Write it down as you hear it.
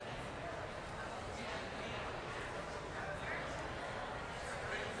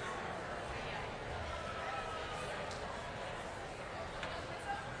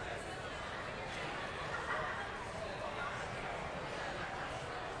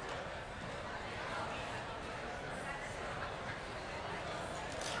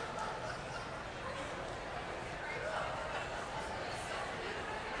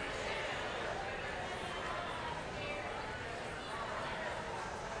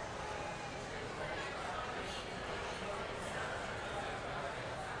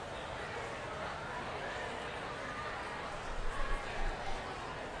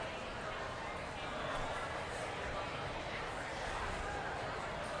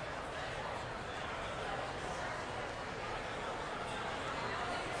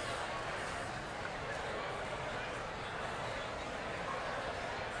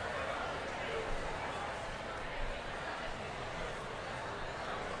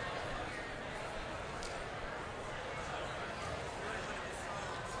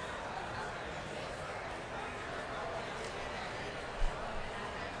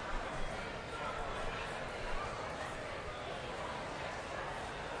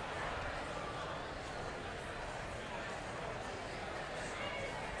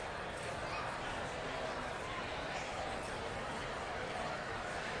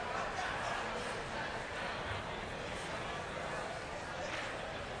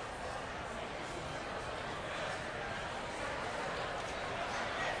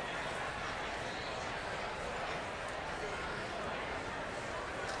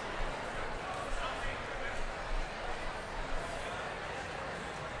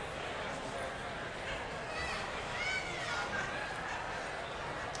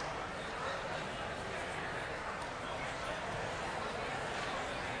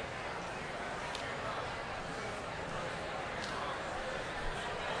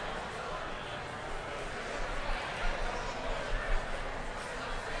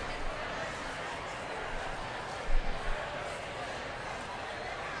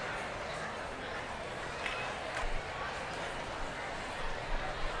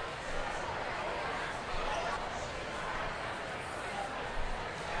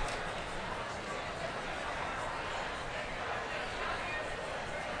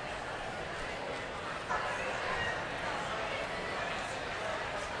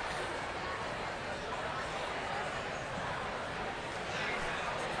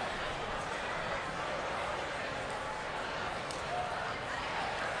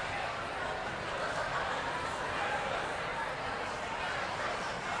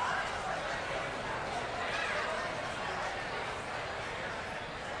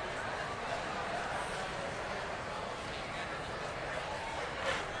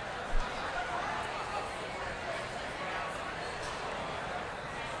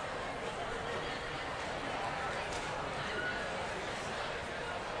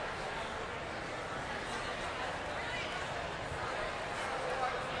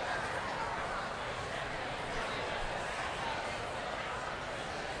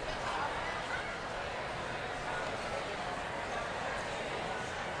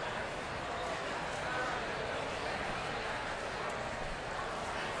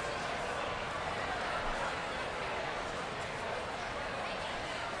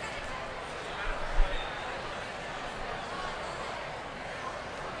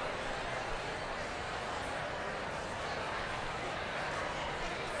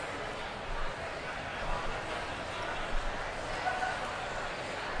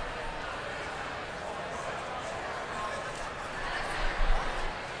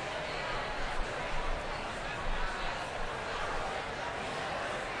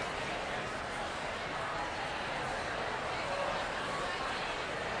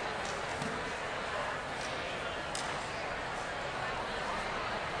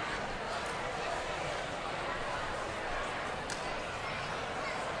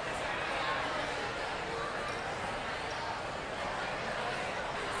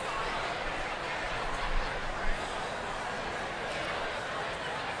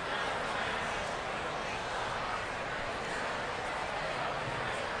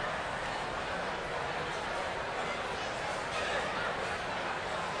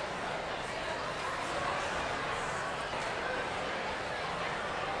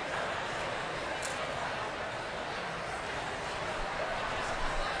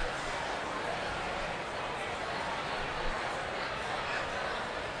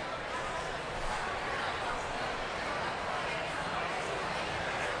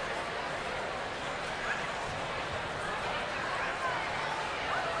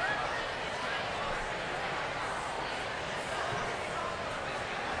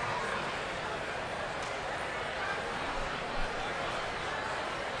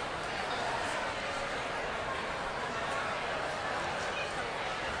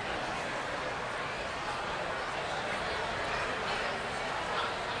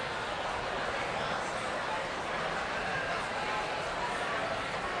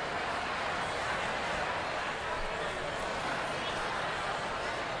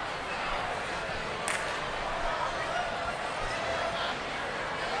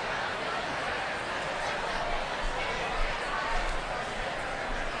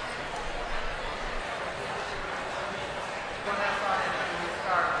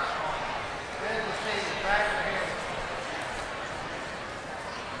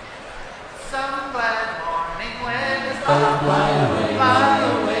some glad morning when the stars fly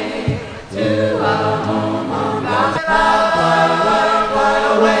away to our home on God's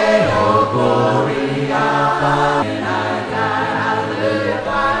fly away, oh glory, I'll fly in our time, hallelujah,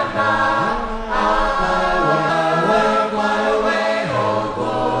 bye bye. I'll fly away, oh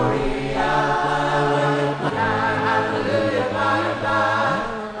glory, I'll fly away, hallelujah, bye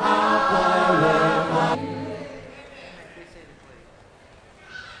bye. I'll fly away.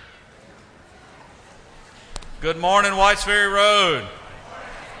 Good morning, Whites Ferry Road.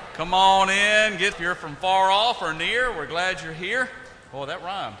 Come on in. If you're from far off or near, we're glad you're here. Boy, that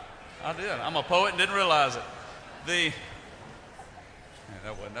rhymed. I did. I'm a poet and didn't realize it.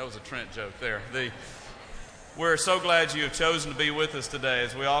 That was a Trent joke there. We're so glad you have chosen to be with us today.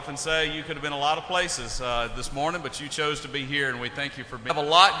 As we often say, you could have been a lot of places this morning, but you chose to be here, and we thank you for being. We have a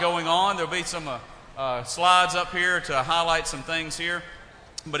lot going on. There'll be some slides up here to highlight some things here.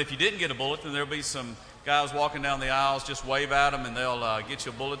 But if you didn't get a bulletin, there'll be some guys walking down the aisles. Just wave at them and they'll get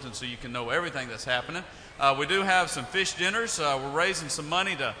you a bulletin so you can know everything that's happening. We do have some fish dinners. We're raising some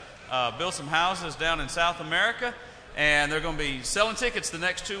money to build some houses down in South America, and they're going to be selling tickets the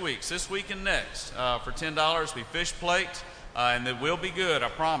next 2 weeks, this week and next, for $10. It'll be fish plate, and it will be good, I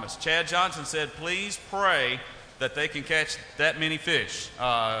promise. Chad Johnson said, please pray that they can catch that many fish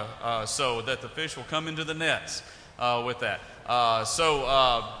so that the fish will come into the nets with that.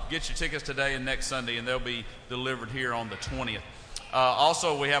 So get your tickets today and next Sunday, and they'll be delivered here on the 20th.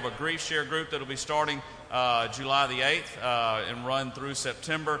 Also, we have a grief share group that will be starting July the 8th and run through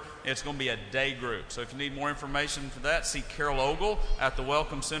September. It's going to be a day group. So if you need more information for that, see Carol Ogle at the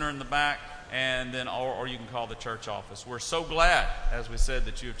Welcome Center in the back, and then or you can call the church office. We're so glad, as we said,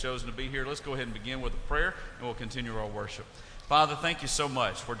 that you have chosen to be here. Let's go ahead and begin with a prayer, and we'll continue our worship. Father, thank you so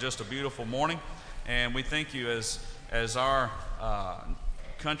much for just a beautiful morning, and we thank you as our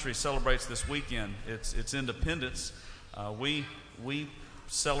country celebrates this weekend its independence. We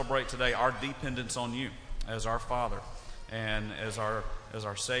celebrate today our dependence on you as our Father and as our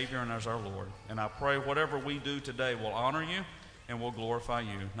Savior and as our Lord. And I pray whatever we do today will honor you and will glorify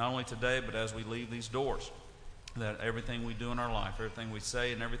you, not only today but as we leave these doors, that everything we do in our life, everything we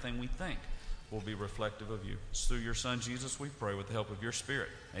say and everything we think will be reflective of you. It's through your Son Jesus we pray, with the help of your Spirit.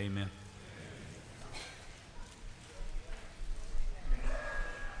 Amen.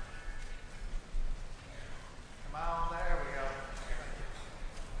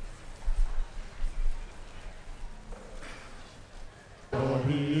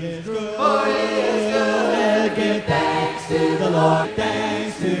 He is good, for he is good. Give thanks to the Lord,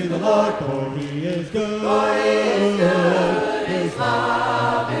 thanks to the Lord, for he is good. For he is good, his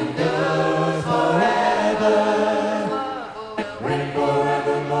love endures forever. Reign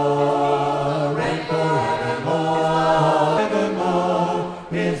forevermore, reign forevermore, forevermore.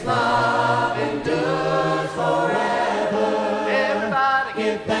 His love endures forever. Everybody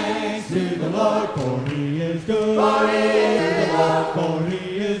give thanks to the Lord, for he is good. For he is good. For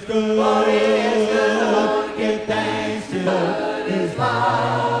he is good. For he is good. Give thanks to his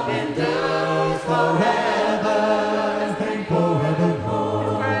love endures forever. Reign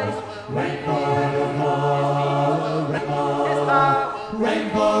forevermore. Reign forevermore. Reign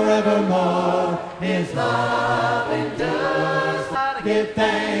forevermore. His love endures. Give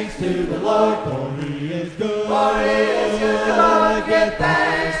thanks to the Lord, for he is good. For he is good. Give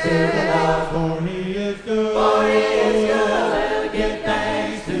thanks to the Lord, for he is good. For he is good. Give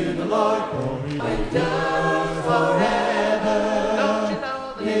thanks to the Lord, for he endures forever. Don't you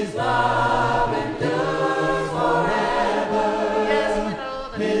know that his love endures forever? Yes, we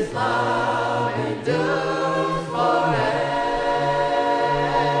know that his love endures forever.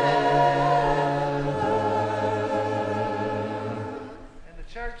 And the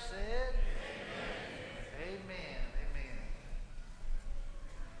church said, Amen. Amen.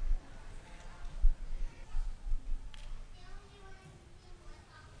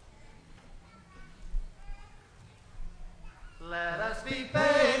 Let us be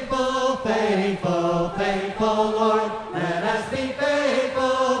faithful, faithful, faithful, Lord. Let us be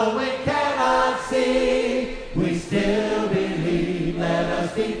faithful when we cannot see. We still believe. Let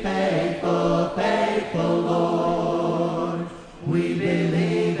us be faithful, faithful, Lord. We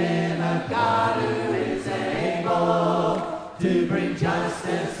believe in a God who is able to bring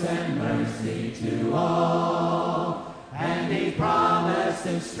justice and mercy to all. And he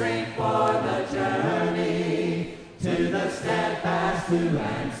promises strength for the journey, to the steadfast who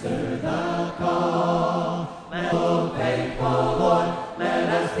answer the call. Oh, faithful Lord, let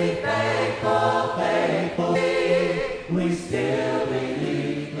us be faithful, faithful. We still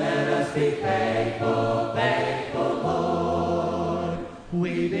believe. Let us be faithful, faithful Lord.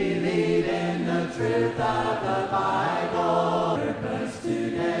 We believe in truth of the Bible. Purpose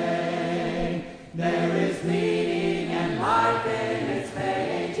today. There is meaning and life in its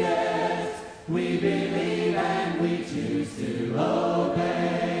pages. We believe and we choose to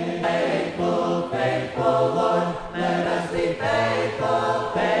obey. Faithful, faithful Lord, let us be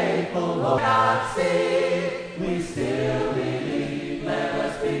faithful, faithful Lord. Not see, we still believe, let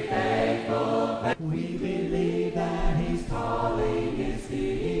us be faithful. We believe that He's calling His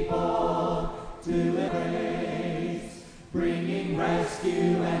people to embrace, bringing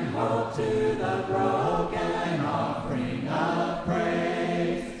rescue and hope to the broken and offering of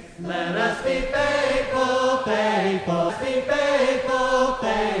praise. Let us be faithful, faithful, be faithful,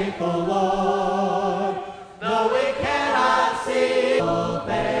 faithful Lord. Though we cannot see, oh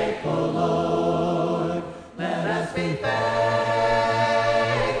faithful Lord, let us be faithful,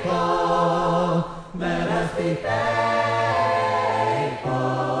 let us be faithful,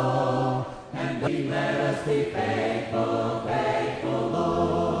 and let us be faithful, faithful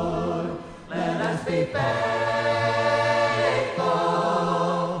Lord, let us be faithful,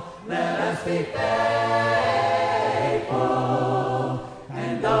 let us be faithful,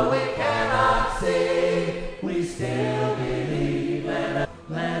 and though we cannot see, we still believe.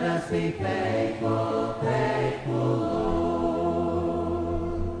 Let us be faithful, faithful Lord.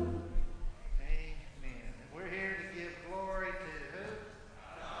 Amen. We're here to give glory to who?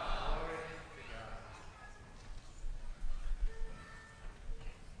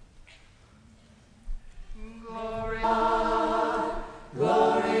 Glory to God.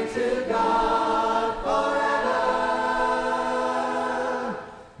 Glory to God forever.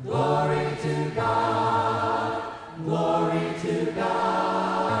 Glory to God. Glory to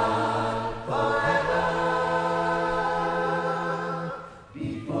God forever.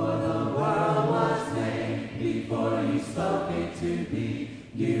 Before the world was made, before you spoke it to be,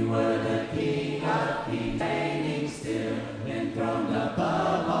 you were the King of kings, reigning still, enthroned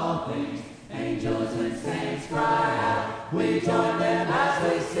above all things. Angels and saints cry out, we join them as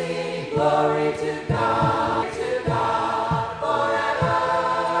we sing, glory to God forever.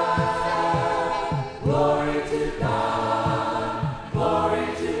 Glory to God, glory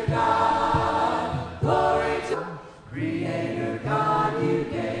to God, glory to God. Creator God, you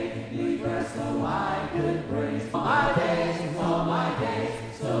gave me breath so I could praise all my days,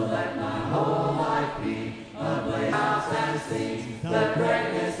 so let my whole life be a blaze and sing the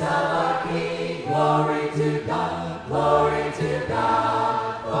greatness of our King. Glory to God forever.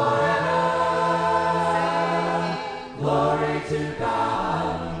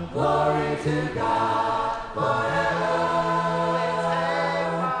 Glory to God forever.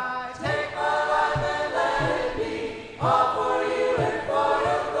 Take my life and let it be all for you and for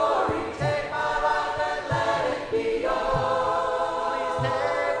your glory. Take my life and let it be yours.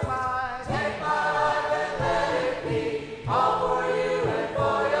 Take my life and let it be all for you and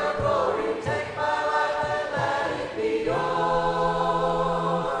for your glory. Take my life and let it be yours.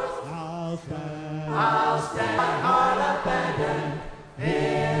 I'll stand my heart abandoned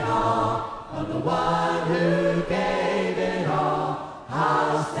in awe of the one who gave it all.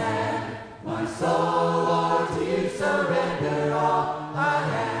 I'll stand my soul, Lord, to you surrender all I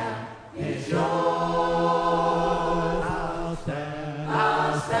am is yours.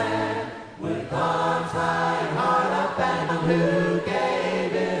 I'll stand with arms high and heart abandoned who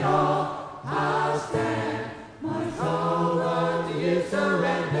gave it all. I'll stand my soul, Lord, to you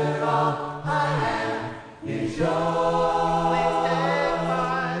surrender all I am is yours.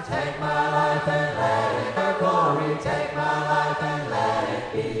 Take my life and let it be glory. Take my life and let it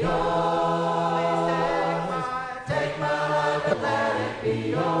be yours. Take my life and let it be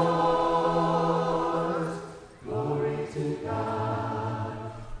yours. Glory to God.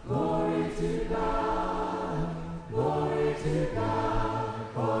 Glory to God. Glory to God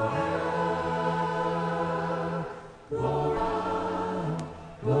forever.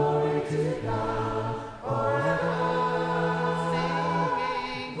 Glory to God forever.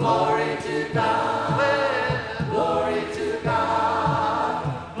 Glory to God, glory to God,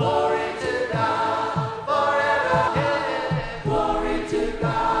 glory to God forever. Glory to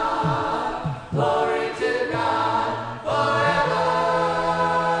God, glory to God forever.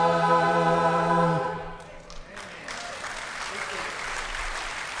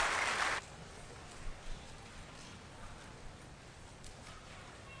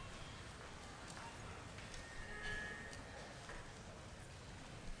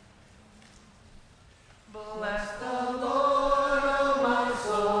 Bless the Lord, oh my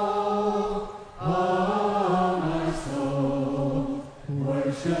soul,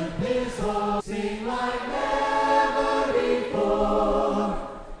 worship His holy, sing like never before.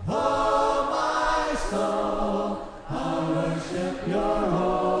 Oh my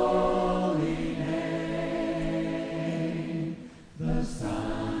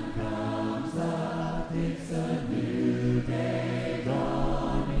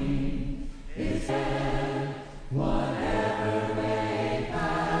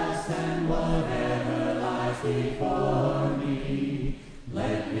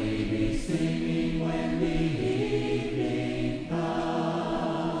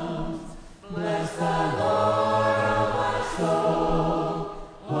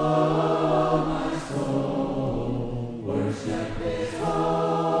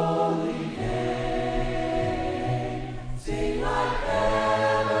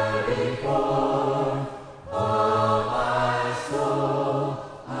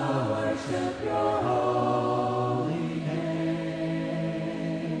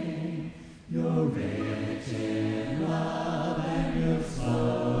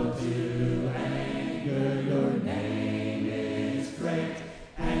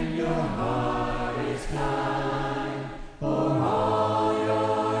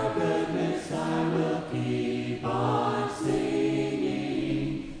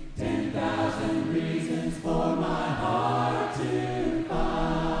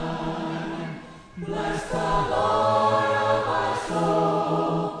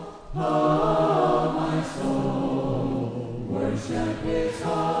His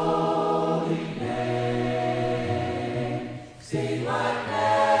holy name. Sing like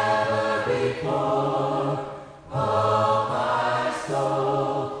never before. Oh, my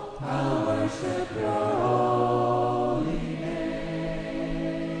soul, I'll worship your holy name.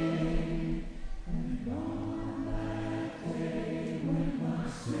 And on that day when my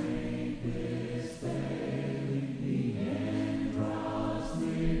strength is failing, the end draws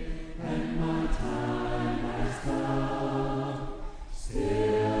near, and my time has come,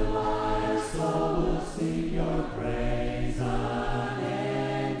 still my soul will sing your praise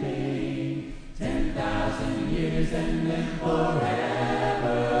unending, 10,000 years and then forevermore.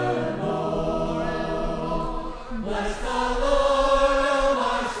 Bless the Lord, oh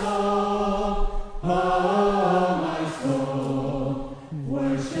my soul, oh my soul,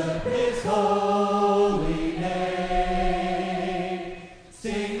 worship His holy name.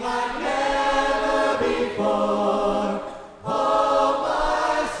 Sing like never before, oh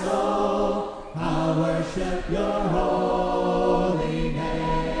my soul, I'll worship your holy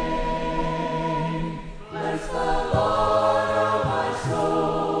name. Bless the Lord, oh my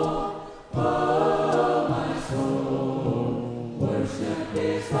soul, oh my soul, worship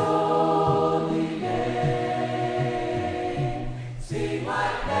His holy name. Sing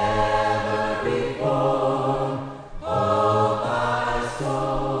like never before, oh my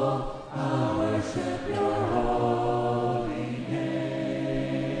soul, I'll worship your holy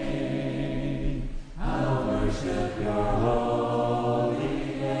name. I'll worship your holy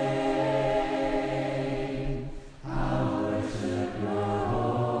name. I'll worship your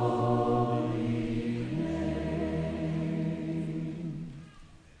holy name.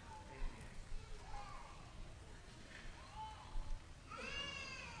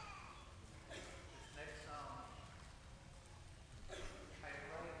 Next song. Hey,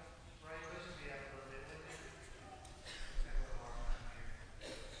 Ray, listen me up a little bit, would you? It's got a little hard time here.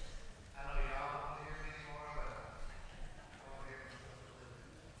 I know y'all don't want to hear me anymore, but I want to hear me a little bit.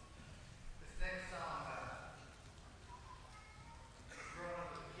 This next song, growing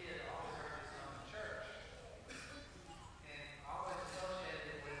up as a kid, I always heard this song in church. And I always associated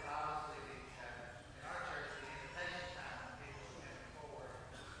it with, obviously, in our church, the invitation time when people were coming forward.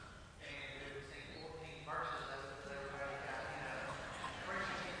 And we would sing 14 verses of it, so everybody got,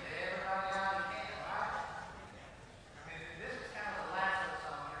 preaching to everybody out you can, right? I mean, this was kind of the last of the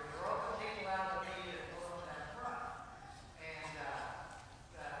song here. We're open people out of the media and put them down front. And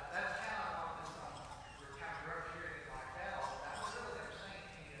that's kind of what this song, we're kind of rough hearing it like that all the time. I really never seen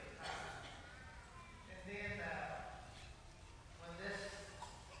any other time. And then when this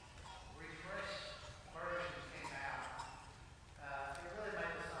refreshed version came out, it really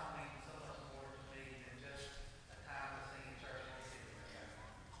made the song mean so much more to me than just a time to sing in church and get together.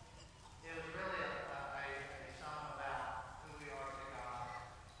 It was really a song about who we are to God,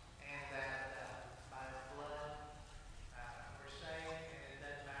 and that by His blood we're saved, and it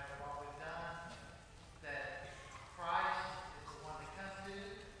doesn't matter what we've done, that Christ is the one to come to.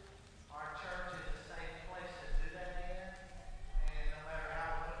 Our church is a safe place to do that in, and no matter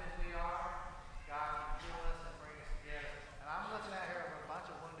how wounded we are, God can heal us and bring us together. And I'm looking out here with a bunch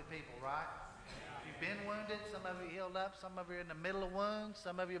of wounded people, right? You've been wounded, some of you healed up, some of you are in the middle of wounds,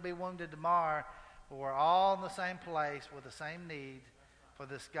 some of you will be wounded tomorrow, but we're all in the same place with the same need for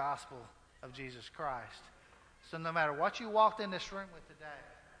this gospel of Jesus Christ. So no matter what you walked in this room with today,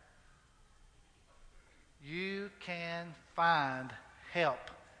 you can find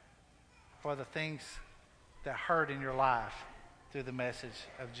help for the things that hurt in your life through the message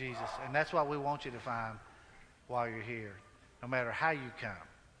of Jesus. And that's what we want you to find while you're here, no matter how you come,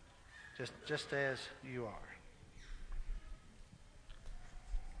 just as you are.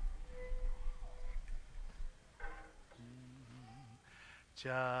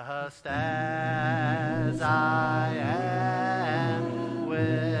 Just as I am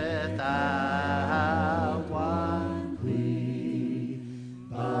without one plea,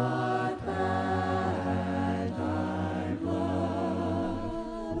 but that thy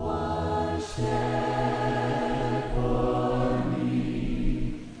blood was shed for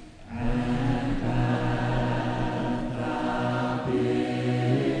me, and that thou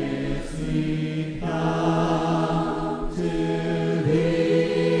bidst me come to thee,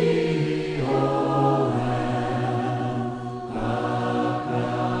 O Lamb of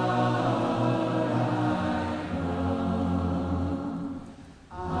God,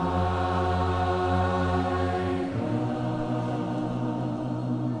 I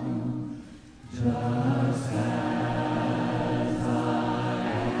come.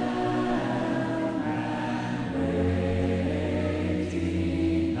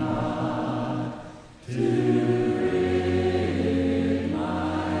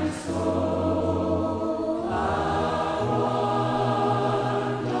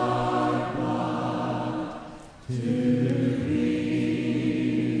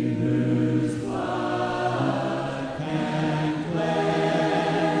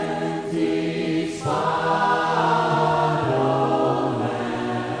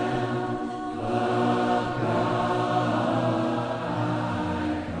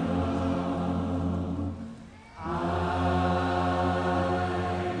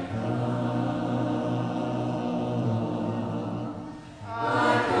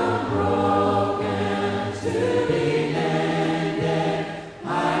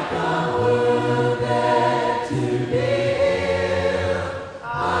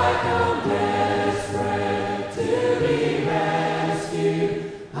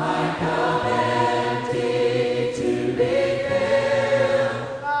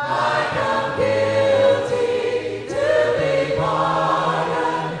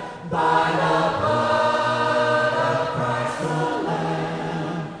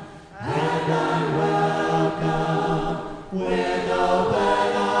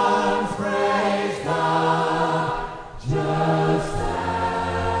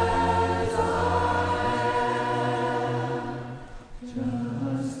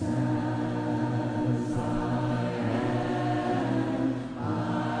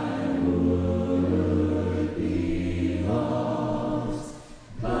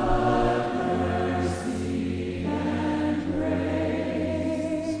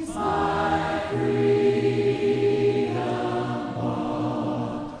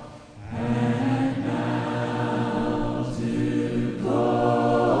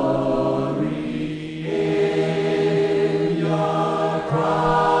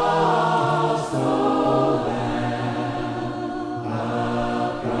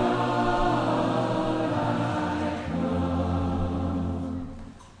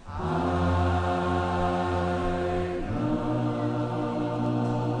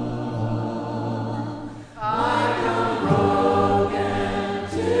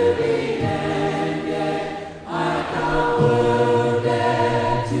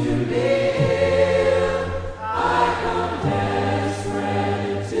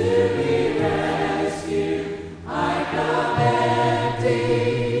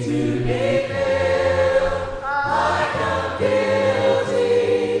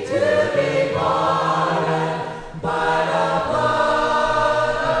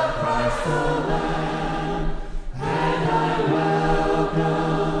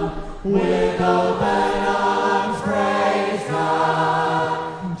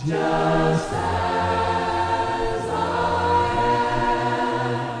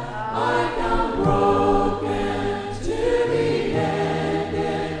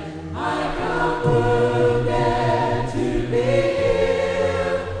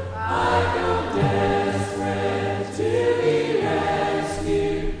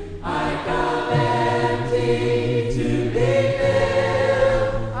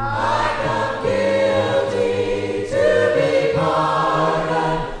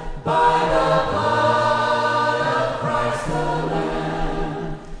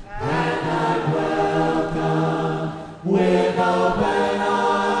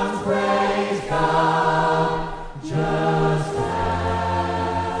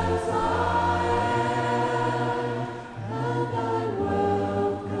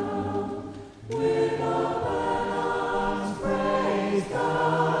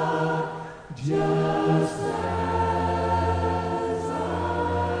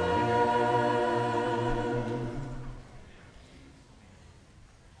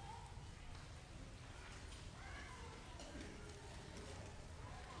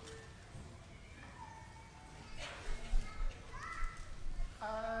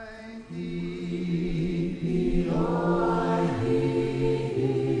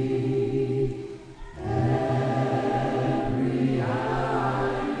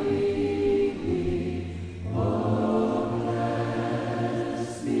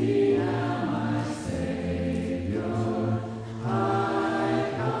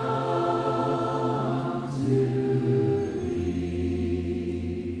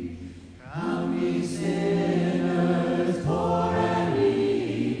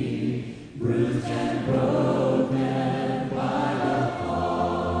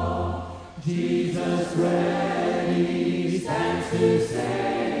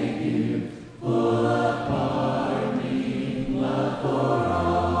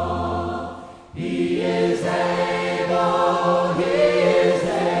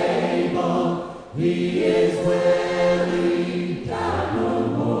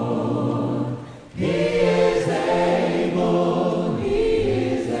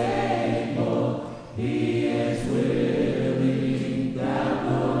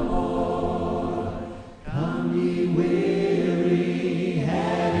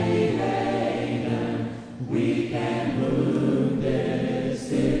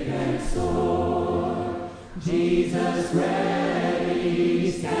 Jesus ready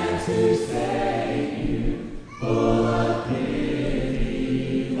stands to save you, full of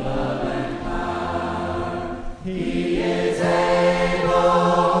pity, love, and power. He is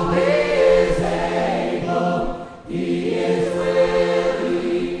able, He is able, He is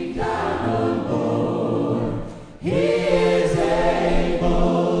willing, doubt no more. He is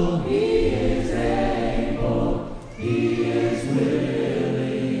able, He is able, He is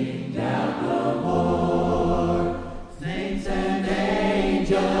willing, doubt no more. Saints and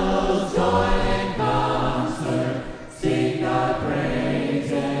angels join in concert, sing the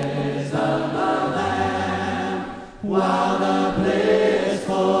praises of the Lamb, while the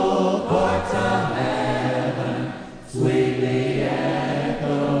blissful courts of heaven sweetly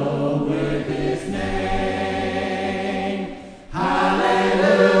echo with His name.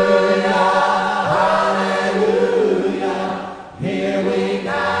 Hallelujah, hallelujah, here we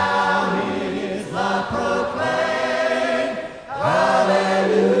now His love proclaim.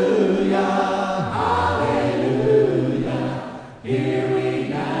 Hallelujah, hallelujah, here we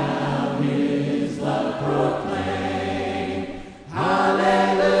now His love proclaim.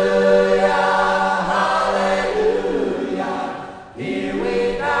 Hallelujah, hallelujah, here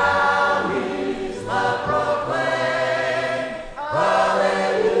we now His love proclaim.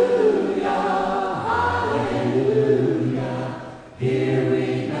 Hallelujah, hallelujah, here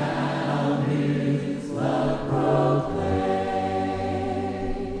we now His love proclaim.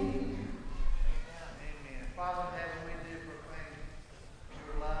 Amen. Father in heaven, we do proclaim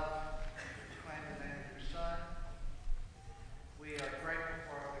your love, proclaim the name of your Son. We are grateful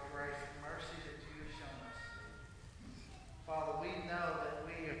for the grace and mercy that you have shown us. Father, we know that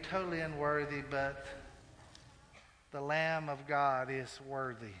we are totally unworthy, but the Lamb of God is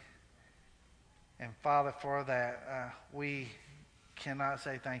worthy. And Father, for that, we cannot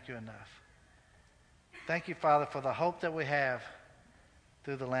say thank you enough. Thank you, Father, for the hope that we have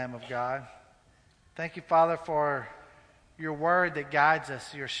through the Lamb of God. Thank you, Father, for your word that guides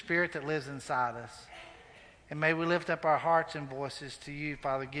us, your spirit that lives inside us. And may we lift up our hearts and voices to you,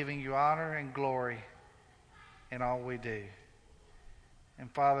 Father, giving you honor and glory in all we do.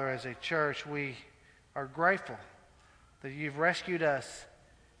 And Father, as a church, we are grateful that you've rescued us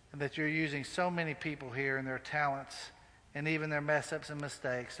and that you're using so many people here and their talents and even their mess-ups and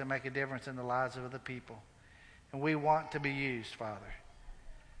mistakes to make a difference in the lives of other people. And we want to be used, Father.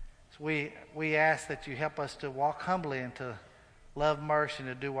 So we ask that you help us to walk humbly and to love mercy and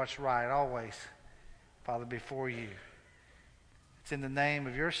to do what's right always, Father, before you. It's in the name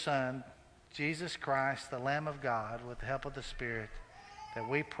of your Son, Jesus Christ, the Lamb of God, with the help of the Spirit, that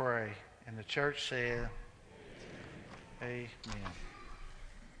we pray. And the church said, Amen.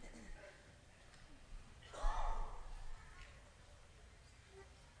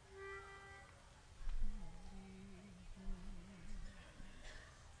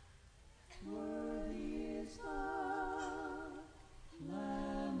 Worthy is the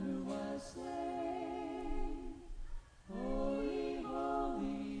Lamb who was slain. Holy,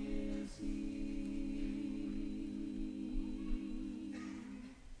 holy is He.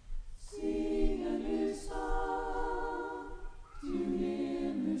 Sing a new song to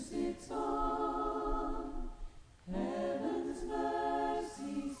Him who sits on heaven's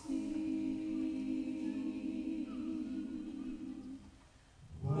mercy seat.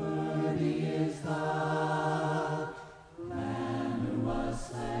 Worthy is the Lamb who was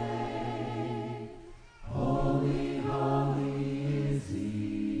slain. Holy, holy is He.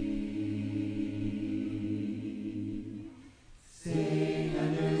 Sing a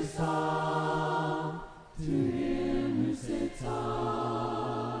new song to Him who sits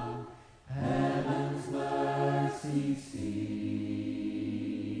on heaven's mercy seat.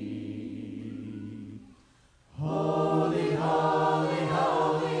 Holy, holy,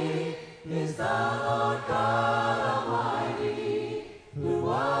 holy is the Lord God Almighty, who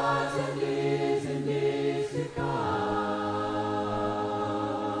was and is to come.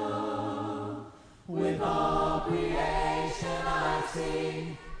 With all creation I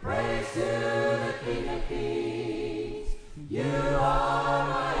sing praise to the King of Kings. You are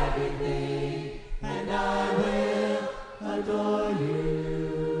my everything, and I will adore you.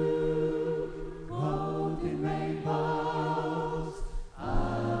 Golden rainbows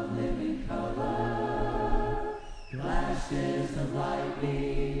of living color, flashes of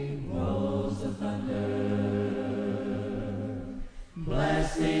lightning, rolls of thunder.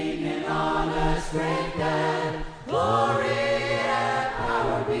 Blessing and honor, strength and glory and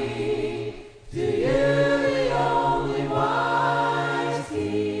power be to you, the only wise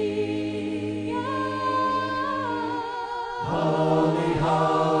King. Holy,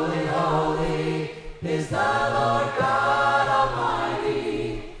 holy, holy is the Lord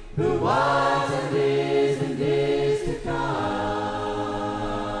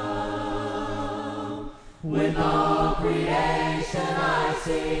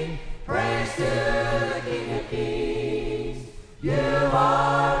sing praise to the King of Kings. You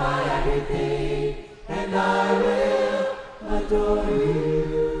are my everything, and I will adore you.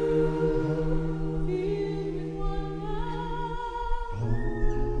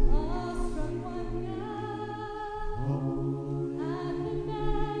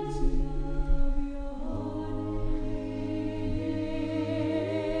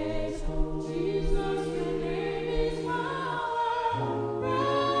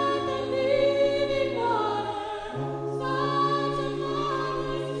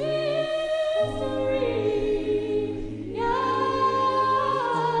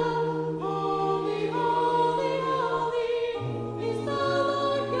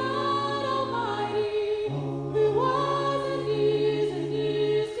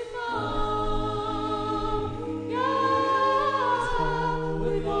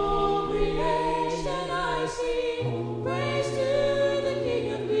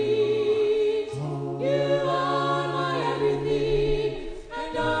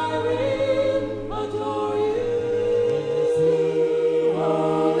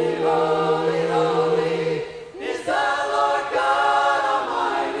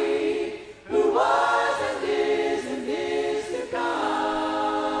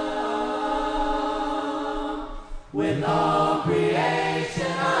 With all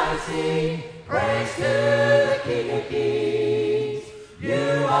creation I sing praise to the King of Kings.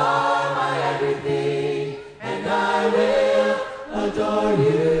 You are my everything, and I will adore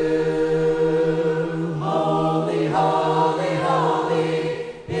you. Holy, holy, holy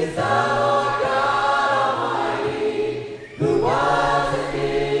is the Lord God Almighty, who was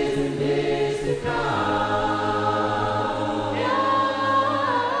and is to come.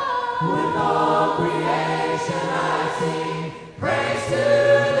 With all creation I sing praise to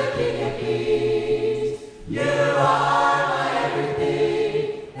the King of Kings. You are my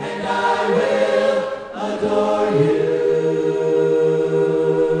everything, and I will adore you.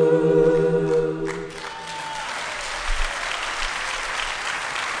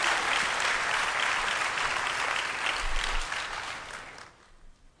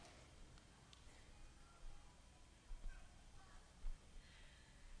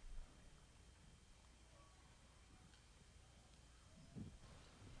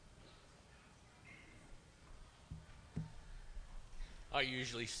 I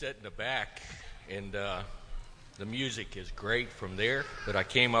usually sit in the back, and the music is great from there, but I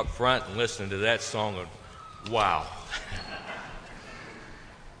came up front and listened to that song, and wow.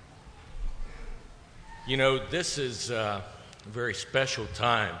 You know, this is a very special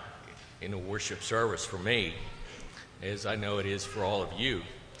time in a worship service for me, as I know it is for all of you,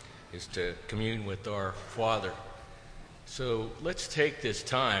 is to commune with our Father. So let's take this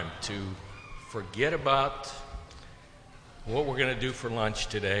time to forget about what we're going to do for lunch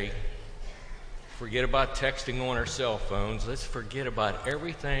today. Forget about texting on our cell phones. Let's forget about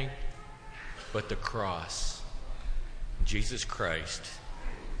everything but the cross, Jesus Christ,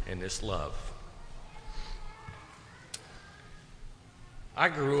 and this love. I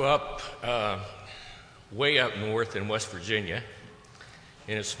grew up way up north in West Virginia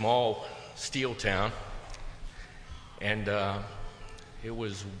in a small steel town, and it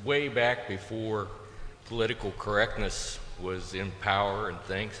was way back before political correctness was in power and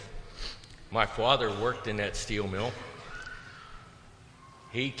things. My father worked in that steel mill.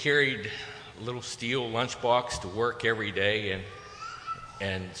 He carried a little steel lunchbox to work every day,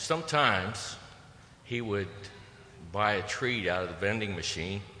 and sometimes he would buy a treat out of the vending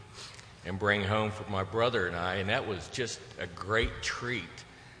machine and bring home for my brother and I, and that was just a great treat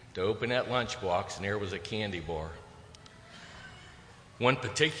to open that lunchbox, and there was a candy bar. One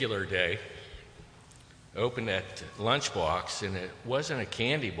particular day, opened that lunchbox, and it wasn't a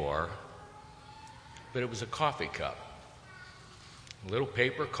candy bar, but it was a coffee cup, a little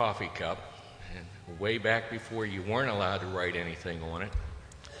paper coffee cup, and way back before you weren't allowed to write anything on it,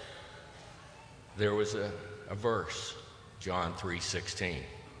 there was a verse, John 3:16.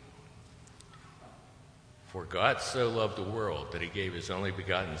 For God so loved the world that he gave his only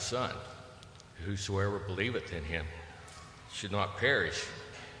begotten Son, whosoever believeth in him should not perish,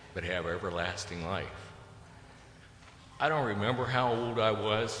 but have everlasting life. I don't remember how old I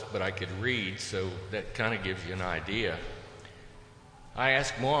was, but I could read, so that kind of gives you an idea. I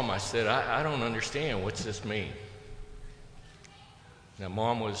asked Mom, I said, I don't understand. What's this mean? Now,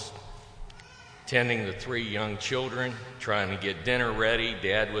 Mom was tending the 3 young children, trying to get dinner ready.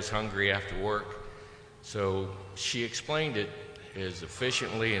 Dad was hungry after work. So she explained it as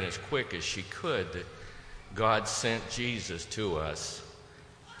efficiently and as quick as she could that God sent Jesus to us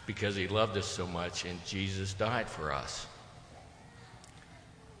because he loved us so much, and Jesus died for us.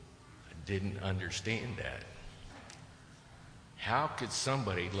 didn't understand that. How could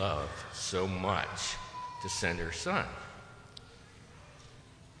somebody love so much to send their son?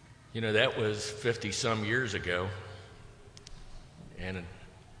 You know, that was 50-some years ago, and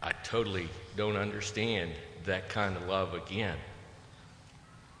I totally don't understand that kind of love again.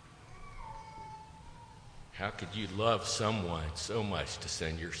 How could you love someone so much to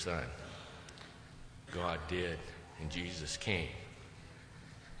send your son? God did, and Jesus came.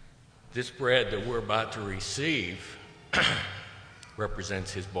 This bread that we're about to receive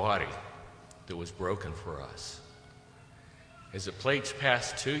represents his body that was broken for us. As the plates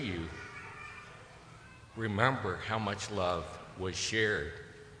pass to you, remember how much love was shared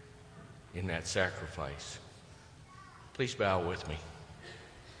in that sacrifice. Please bow with me.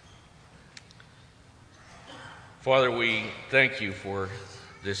 Father, we thank you for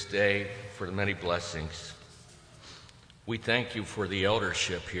this day, for the many blessings. We thank you for the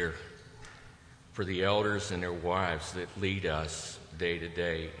eldership here, for the elders and their wives that lead us day to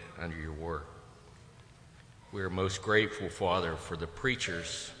day under your work. We are most grateful, Father, for the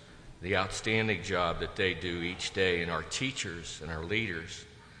preachers, the outstanding job that they do each day, and our teachers and our leaders,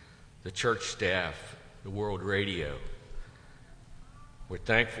 the church staff, the World Radio. We're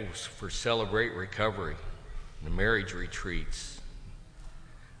thankful for Celebrate Recovery, the marriage retreats.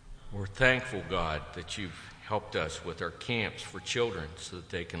 We're thankful, God, that you've helped us with our camps for children so that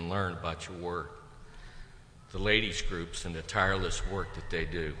they can learn about your word, the ladies' groups and the tireless work that they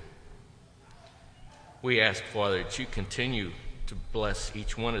do. We ask, Father, that you continue to bless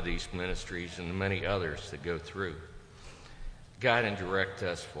each one of these ministries and the many others that go through. Guide and direct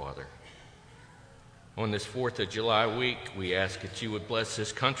us, Father. On this 4th of July week, we ask that you would bless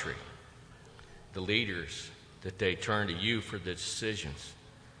this country, the leaders, that they turn to you for the decisions.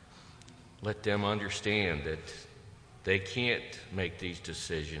 Let them understand that they can't make these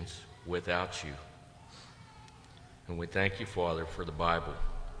decisions without you. And we thank you, Father, for the Bible,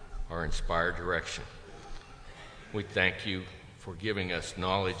 our inspired direction. We thank you for giving us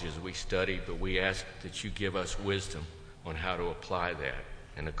knowledge as we study, but we ask that you give us wisdom on how to apply that,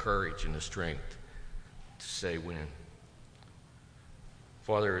 and the courage and the strength to say when.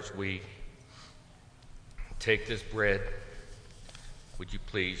 Father, as we take this bread, would you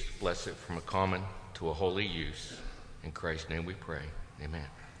please bless it from a common to a holy use? In Christ's name we pray. Amen.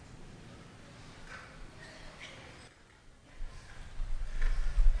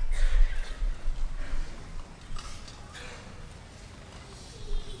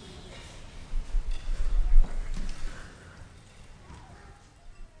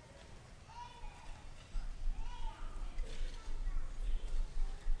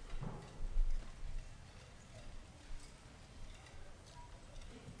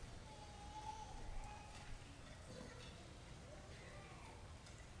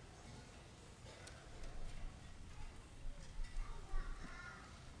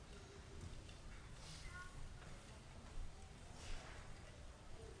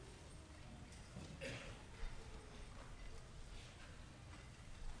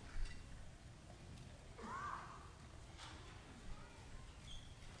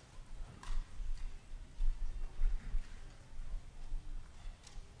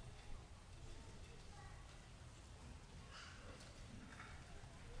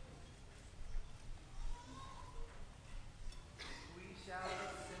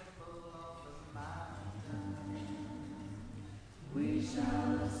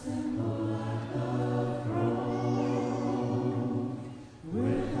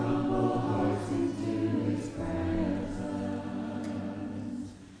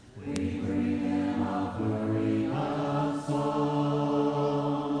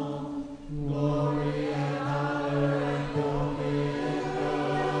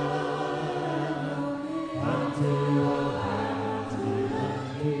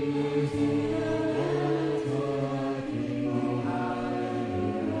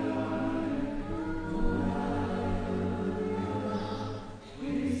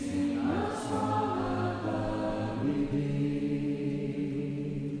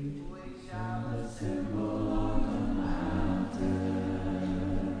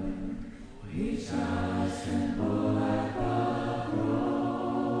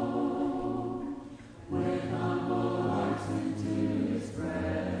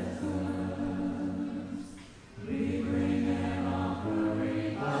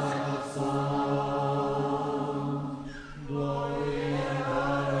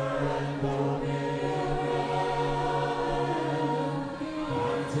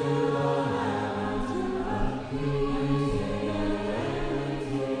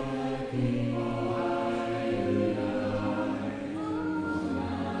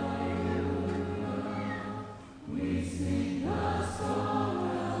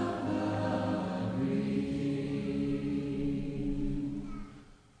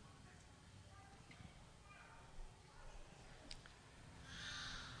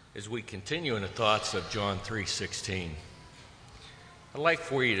 As we continue in the thoughts of John 3:16, I'd like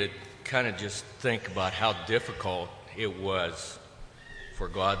for you to kind of just think about how difficult it was for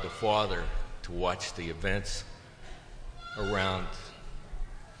God the Father to watch the events around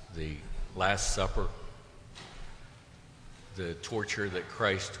the Last Supper, the torture that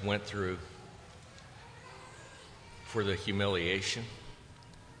Christ went through for the humiliation,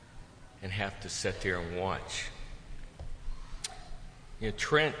 and have to sit there and watch.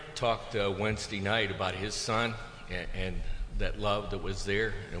 Trent talked Wednesday night about his son and that love that was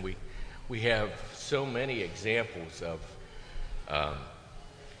there, and we have so many examples of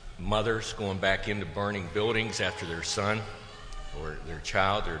mothers going back into burning buildings after their son or their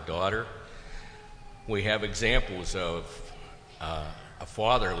child or daughter. We have examples of a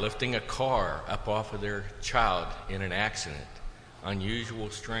father lifting a car up off of their child in an accident, unusual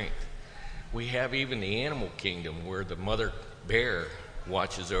strength. We have even the animal kingdom where the mother bear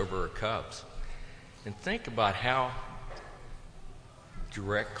watches over her cubs. And think about how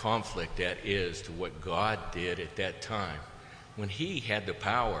direct conflict that is to what God did at that time when he had the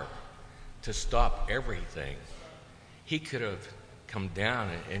power to stop everything. He could have come down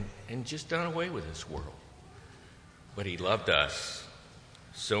and just done away with this world. But he loved us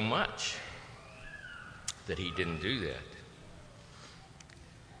so much that he didn't do that.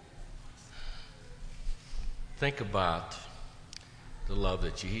 Think about the love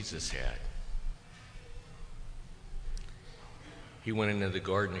that Jesus had. He went into the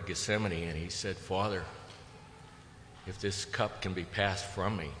Garden of Gethsemane and he said, Father, if this cup can be passed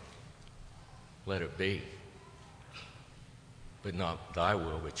from me, let it be. But not thy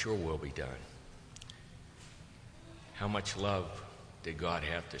will, but your will be done. How much love did God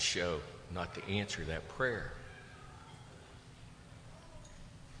have to show not to answer that prayer?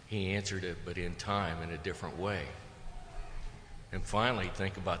 He answered it, but in time, in a different way. And finally,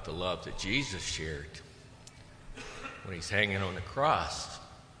 think about the love that Jesus shared when he's hanging on the cross.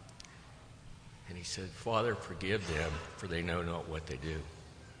 And he said, Father, forgive them, for they know not what they do.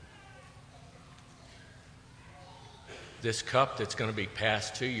 This cup that's going to be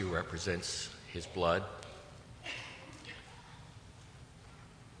passed to you represents his blood.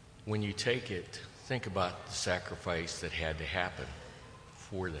 When you take it, think about the sacrifice that had to happen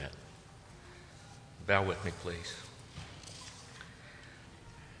for that. Bow with me, please.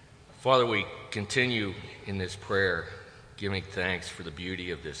 Father, we continue in this prayer giving thanks for the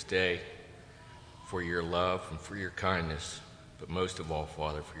beauty of this day, for your love and for your kindness, but most of all,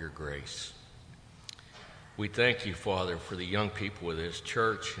 Father, for your grace. We thank you, Father, for the young people of this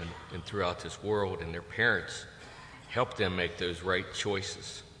church and throughout this world and their parents. Help them make those right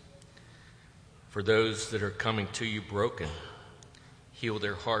choices. For those that are coming to you broken, heal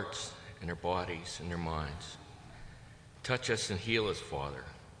their hearts and their bodies and their minds. Touch us and heal us, Father.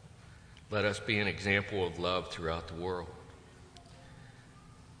 Let us be an example of love throughout the world.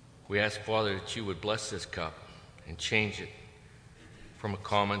 We ask, Father, that you would bless this cup and change it from a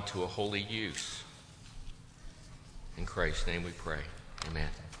common to a holy use. In Christ's name we pray. Amen.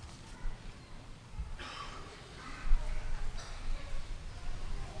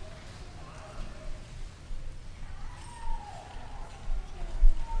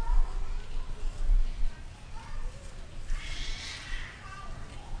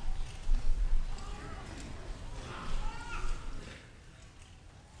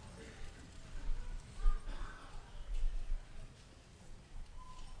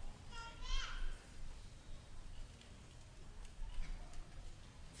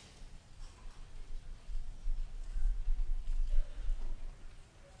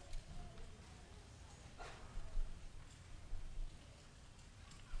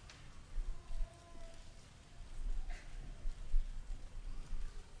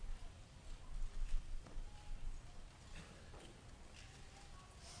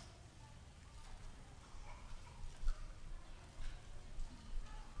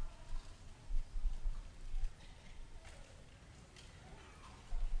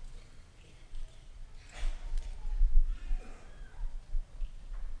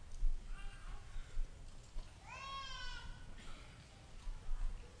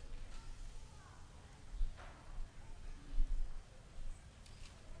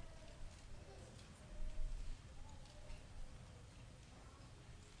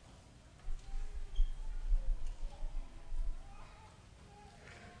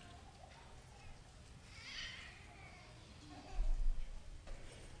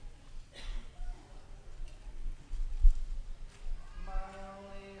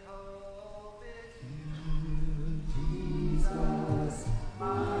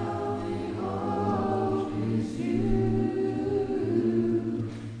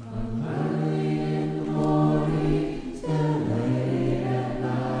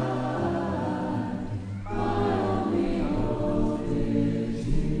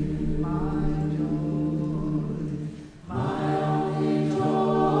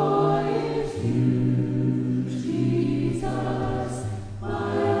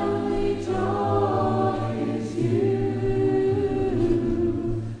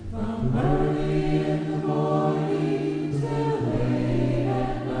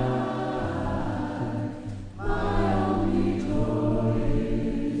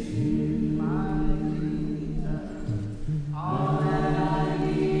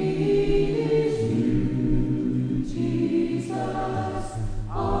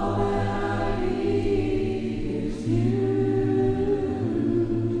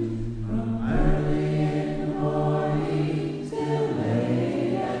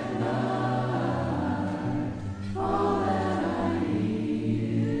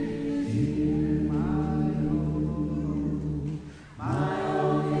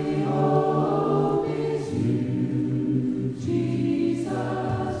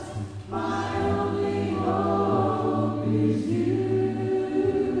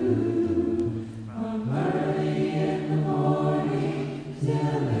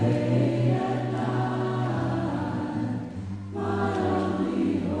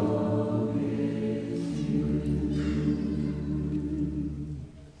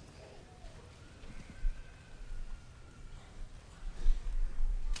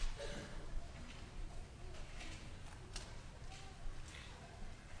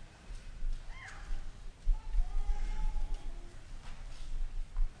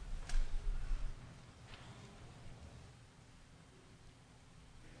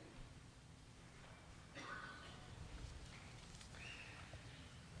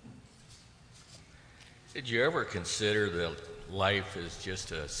 Did you ever consider that life is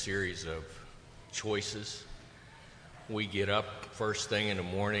just a series of choices? We get up first thing in the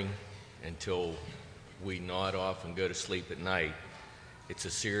morning until we nod off and go to sleep at night. It's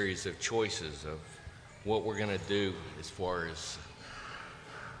a series of choices of what we're going to do as far as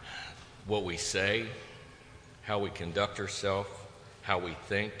what we say, how we conduct ourselves, how we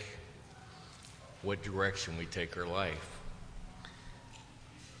think, what direction we take our life.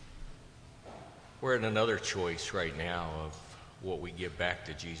 We're in another choice right now of what we give back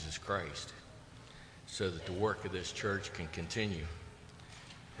to Jesus Christ so that the work of this church can continue.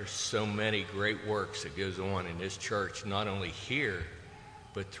 There's so many great works that goes on in this church, not only here,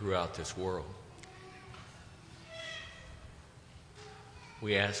 but throughout this world.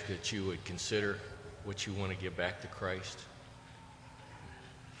 We ask that you would consider what you want to give back to Christ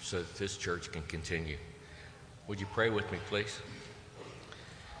so that this church can continue. Would you pray with me, please?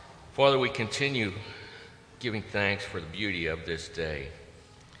 Father, we continue giving thanks for the beauty of this day.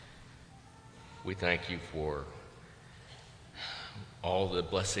 We thank you for all the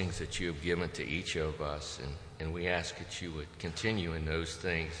blessings that you have given to each of us, and we ask that you would continue in those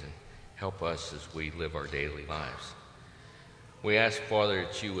things and help us as we live our daily lives. We ask, Father,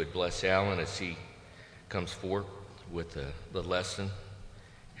 that you would bless Alan as he comes forth with the lesson.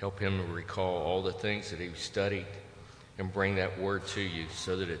 Help him to recall all the things that he studied and bring that word to you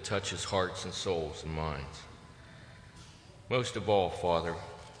so that it touches hearts and souls and minds. Most of all, Father,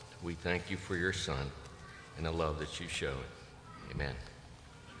 we thank you for your Son and the love that you showed. Amen.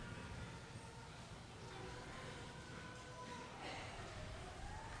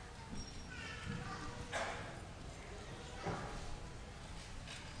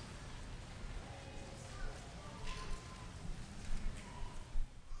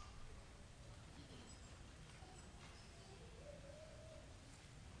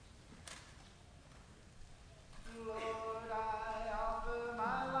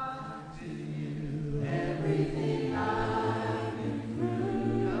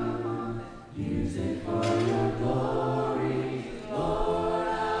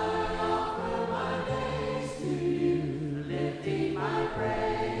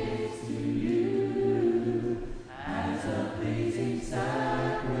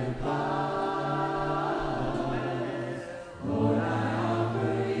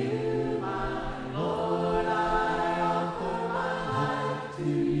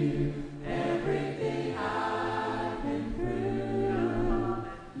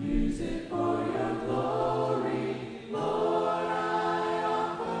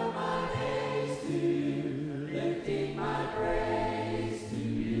 Lifting my praise to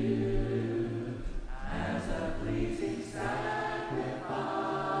you.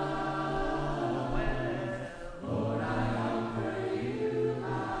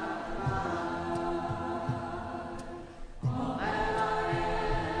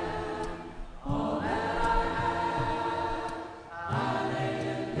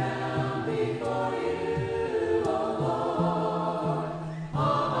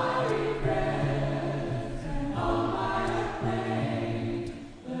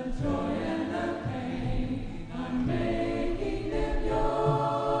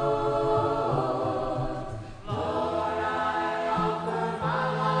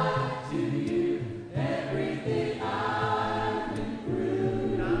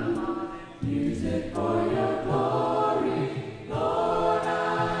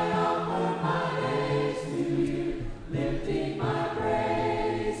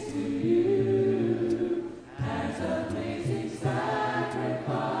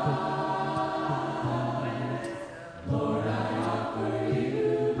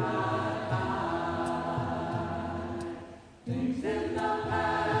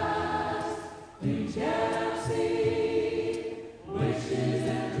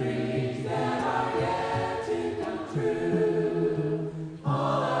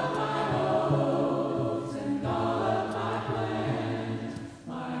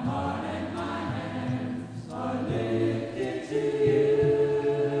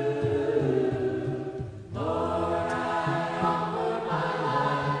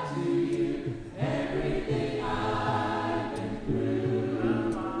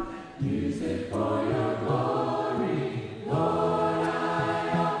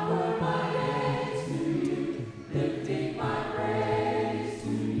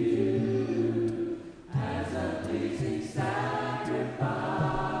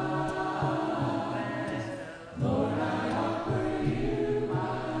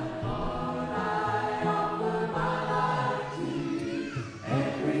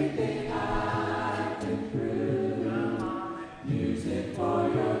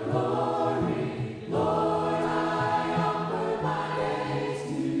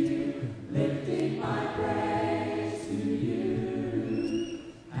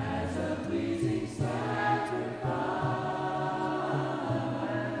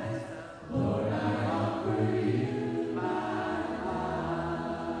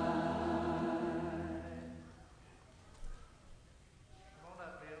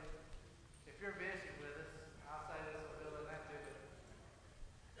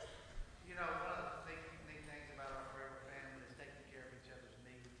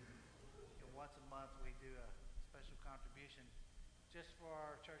 a special contribution just for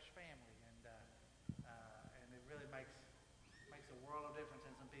our church family, and it really makes a world of difference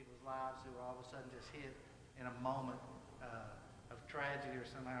in some people's lives who are all of a sudden just hit in a moment of tragedy or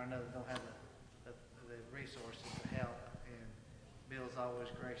somehow or another don't have the resources to help. And Bill's always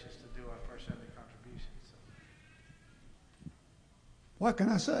gracious to do our first Sunday contributions. So. What can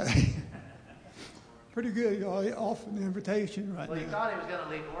I say? Pretty good. You offered the invitation right now. Well, he thought he was going to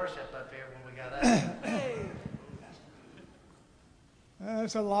lead worship up here when we got up.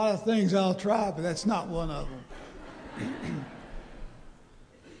 There's a lot of things I'll try, but that's not one of them.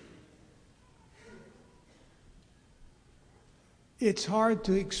 It's hard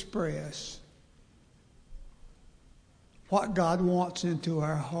to express what God wants into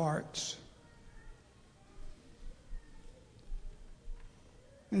our hearts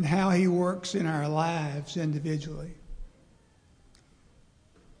and how He works in our lives individually.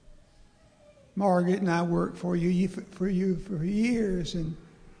 Margaret and I worked for you for years, and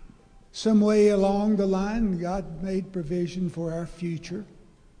some way along the line, God made provision for our future.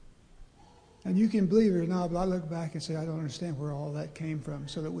 And you can believe it or not, but I look back and say, I don't understand where all that came from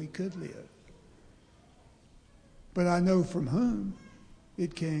so that we could live. But I know from whom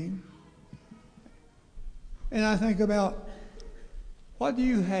it came. And I think about, what do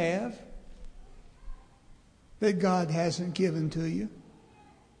you have that God hasn't given to you?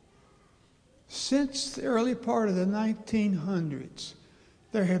 Since the early part of the 1900s,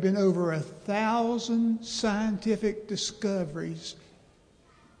 there have been over 1,000 scientific discoveries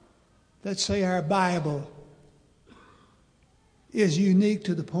that say our Bible is unique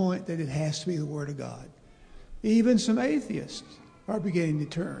to the point that it has to be the Word of God. Even some atheists are beginning to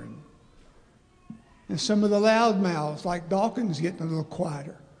turn. And some of the loudmouths, like Dawkins, getting a little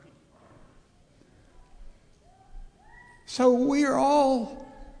quieter. So we are all,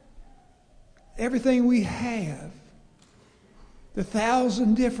 everything we have, the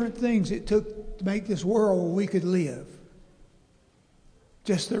 1,000 different things it took to make this world where we could live.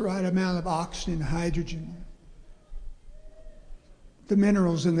 Just the right amount of oxygen and hydrogen. The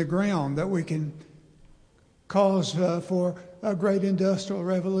minerals in the ground that we can cause for a great industrial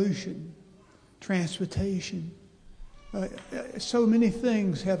revolution. Transportation. So many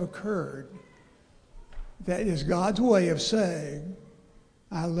things have occurred. That is God's way of saying,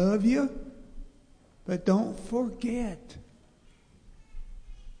 I love you, but don't forget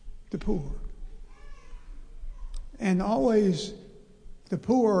the poor. And always, the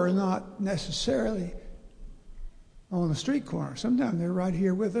poor are not necessarily on the street corner. Sometimes they're right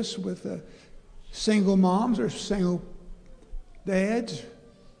here with us, with single moms or single dads.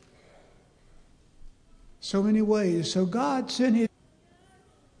 So many ways. So God sent Him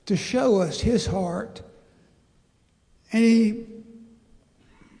to show us His heart. And He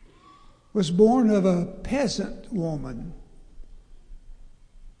was born of a peasant woman.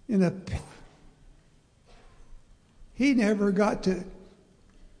 He never got to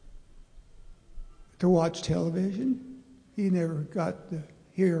watch television. He never got to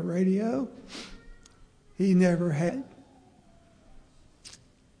hear radio. He never had.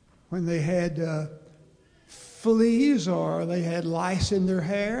 When they had fleas or they had lice in their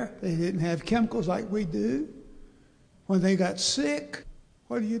hair, they didn't have chemicals like we do. When they got sick,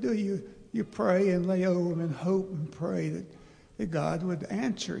 what do? You pray and lay over them and hope and pray that God would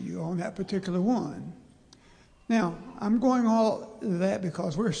answer you on that particular one. Now, I'm going all that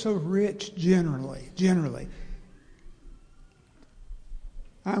because we're so rich generally.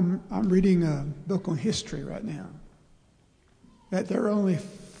 I'm reading a book on history right now. That there are only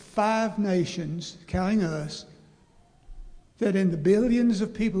 5 nations, counting us, that in the billions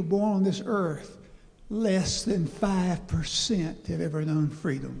of people born on this earth, less than 5% have ever known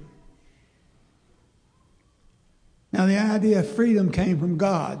freedom. Now, the idea of freedom came from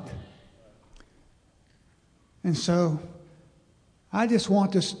God. And so, I just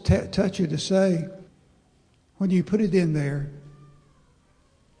want to touch you to say, when you put it in there,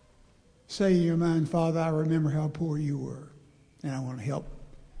 say in your mind, Father, I remember how poor you were, and I want to help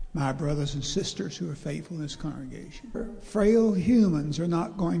my brothers and sisters who are faithful in this congregation. Frail humans are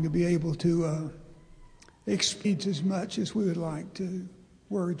not going to be able to experience as much as we would like to.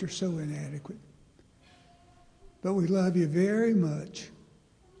 Words are so inadequate. But we love you very much.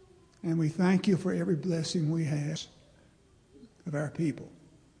 And we thank you for every blessing we have of our people.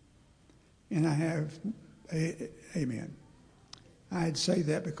 And I have, amen. I'd say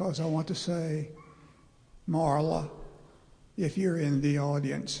that because I want to say, Marla, if you're in the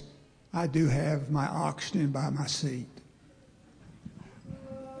audience, I do have my oxygen by my seat.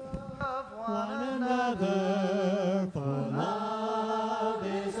 Love One another, for love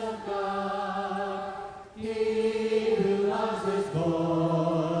is of God.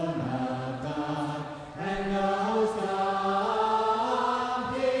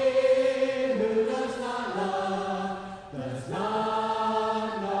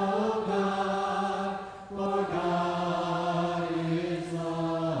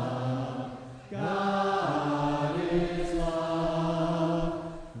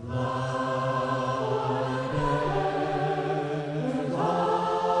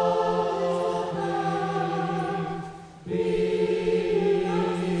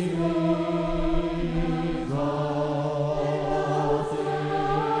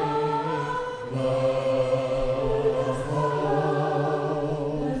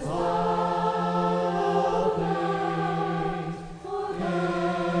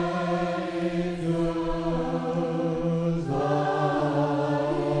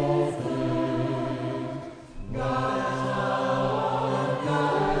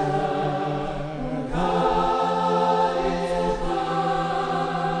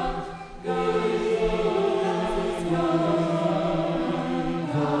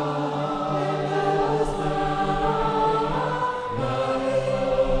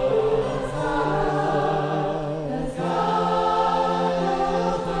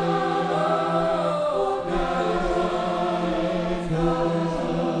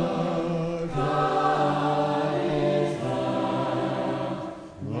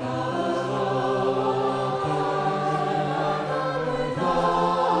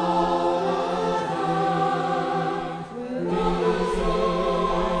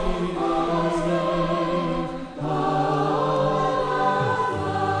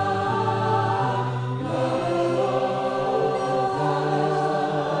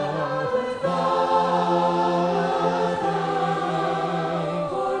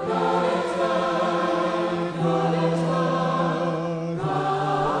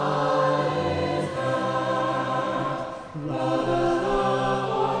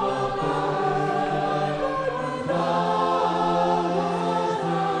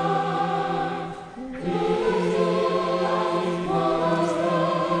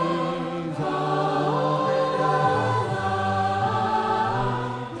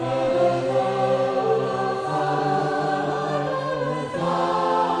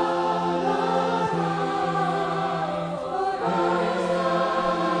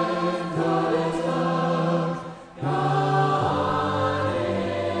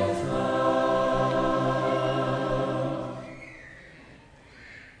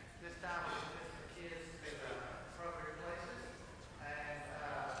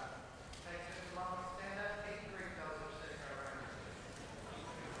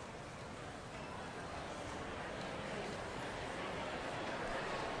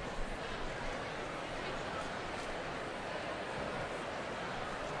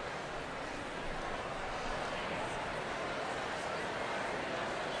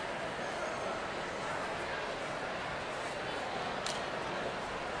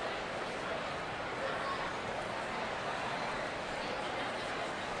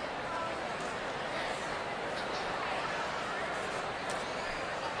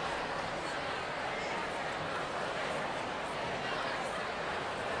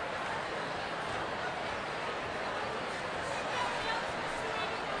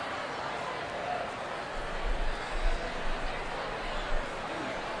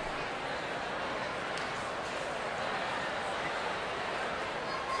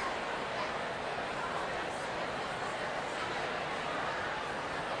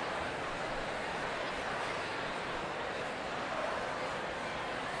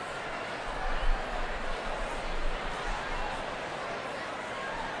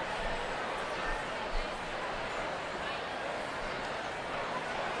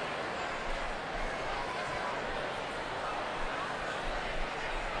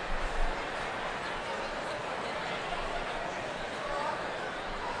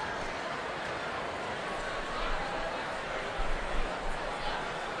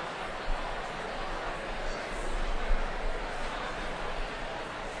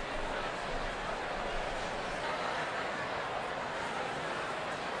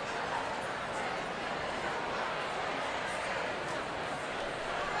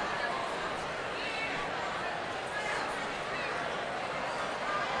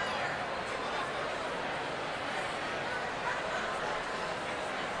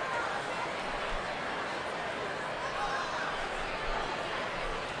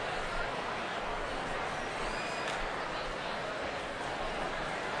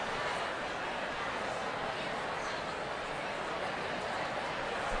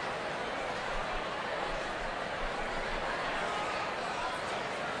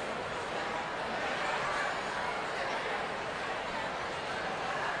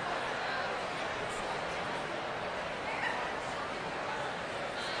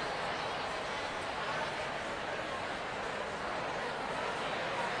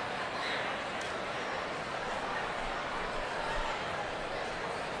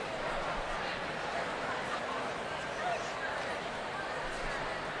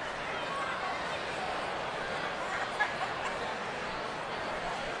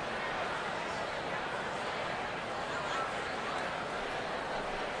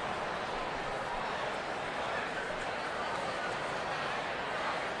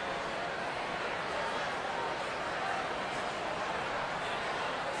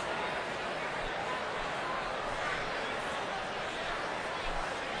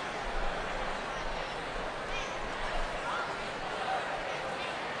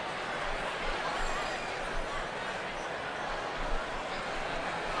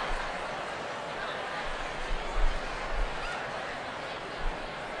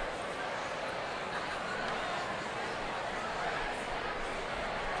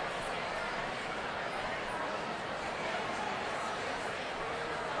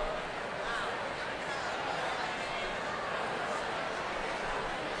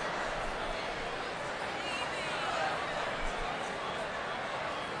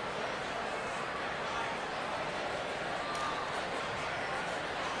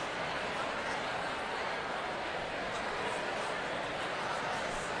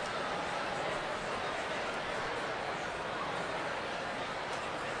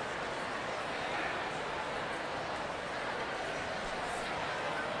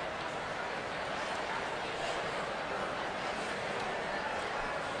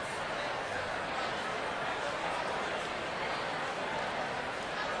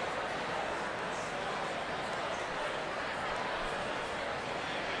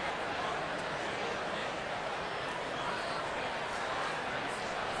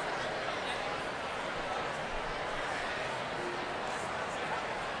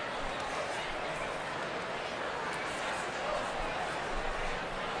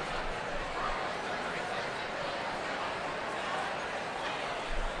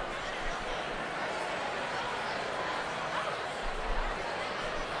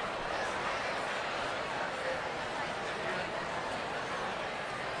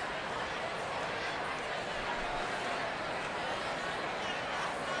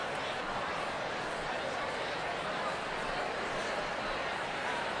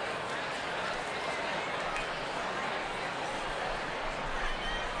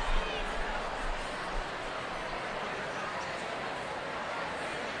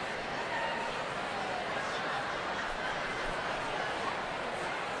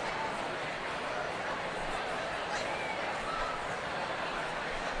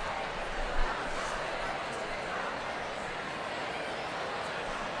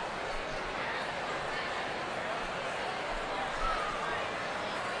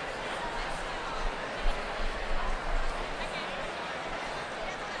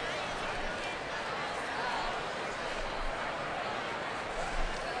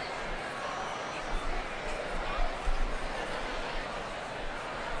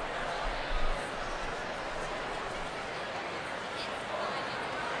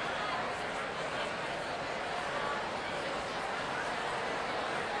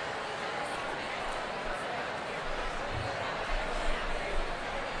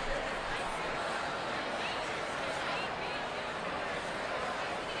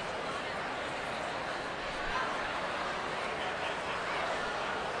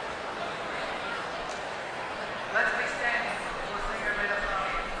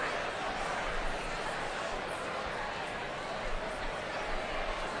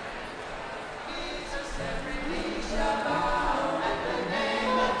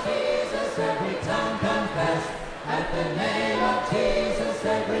 the name of Jesus,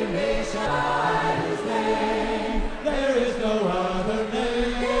 every knee shall bow at his name. There is no other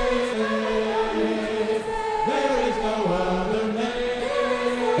name. There is no other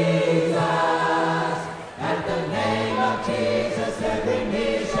name. Jesus, at the name of Jesus, every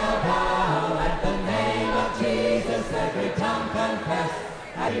knee shall bow. At the name of Jesus, every tongue confess.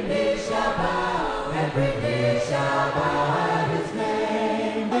 Every knee shall bow. Every knee shall bow at his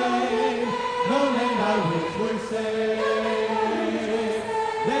name. No name by which we're saved.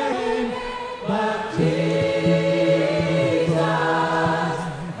 There ain't but Jesus,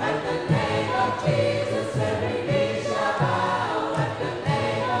 at the name of Jesus, every knee shall bow. At the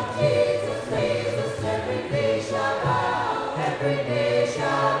name of Jesus, every knee shall bow. Every knee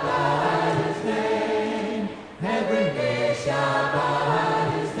shall bow at his name. Every knee shall bow at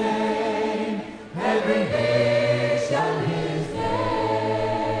his name. Every knee shall his name.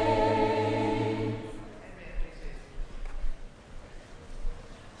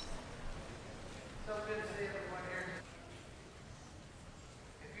 So good to see everyone here.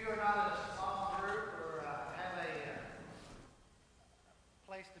 If you are not in a small group or have a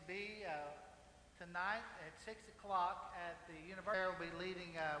place to be, tonight at 6 o'clock at the university, we'll be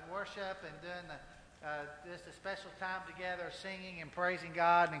leading worship and doing just a special time together, singing and praising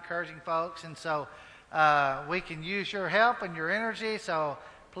God and encouraging folks. And so we can use your help and your energy. So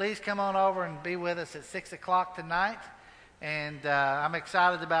please come on over and be with us at 6 o'clock tonight. And I'm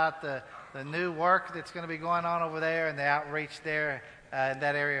excited about the new work that's going to be going on over there and the outreach there in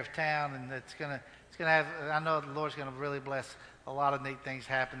that area of town. And it's going to have, I know the Lord's going to really bless a lot of neat things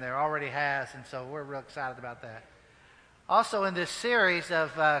happen there. Already has, and so we're real excited about that. Also in this series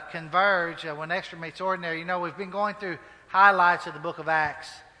of Converge, When Extra Meets Ordinary, you know, we've been going through highlights of the book of Acts.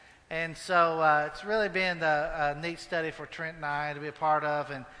 And so it's really been a neat study for Trent and I to be a part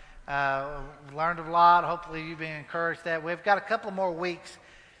of, and learned a lot. Hopefully you've been encouraged that. We've got a couple more weeks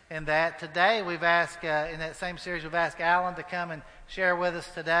in that. Today we've asked, in that same series, we've asked Alan to come and share with us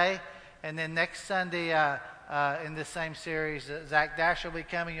today. And then next Sunday in this same series, Zach Dash will be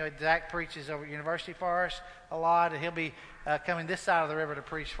coming. You know, Zach preaches over at University for us a lot, and he'll be coming this side of the river to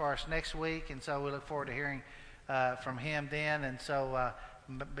preach for us next week. And so we look forward to hearing from him then. And so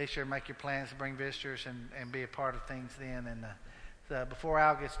be sure to make your plans to bring visitors and be a part of things then. And before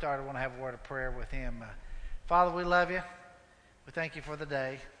Al gets started, I want to have a word of prayer with him. Father, we love you. We thank you for the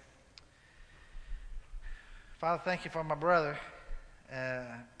day. Father, thank you for my brother,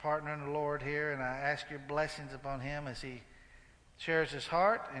 partner in the Lord here, and I ask your blessings upon him as he shares his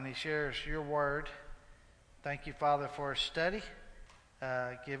heart and he shares your word. Thank you, Father, for his study.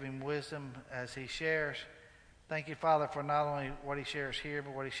 Give him wisdom as he shares. Thank you, Father, for not only what he shares here,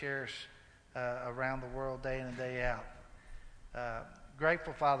 but what he shares around the world day in and day out.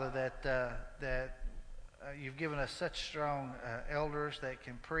 Grateful, Father, that you've given us such strong elders that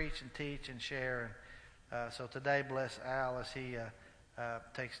can preach and teach and share. And so today, bless Al as he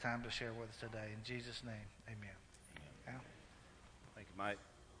takes time to share with us today. In Jesus' name, amen. Al? Thank you, Mike.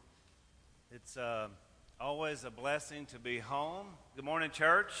 It's always a blessing to be home. Good morning,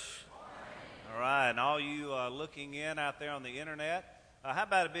 church. All right, and all you looking in out there on the internet, how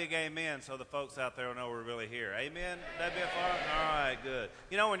about a big amen so the folks out there will know we're really here? Amen, WFR? All right, good.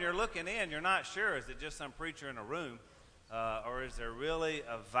 You know, when you're looking in, you're not sure, is it just some preacher in a room, or is there really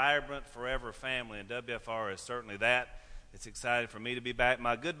a vibrant forever family? And WFR is certainly that. It's exciting for me to be back.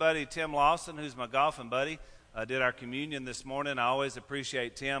 My good buddy Tim Lawson, who's my golfing buddy, did our communion this morning. I always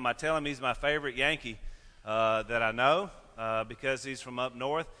appreciate Tim. I tell him he's my favorite Yankee that I know because he's from up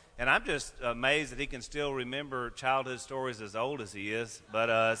north. And I'm just amazed that he can still remember childhood stories as old as he is. But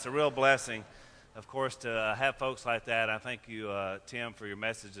it's a real blessing, of course, to have folks like that. I thank you, Tim, for your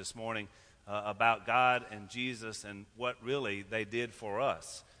message this morning about God and Jesus and what really they did for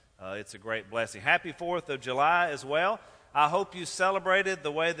us. It's a great blessing. Happy 4th of July as well. I hope you celebrated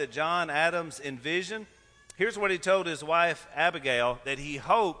the way that John Adams envisioned. Here's what he told his wife, Abigail, that he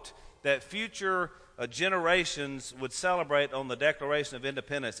hoped that future generations would celebrate on the Declaration of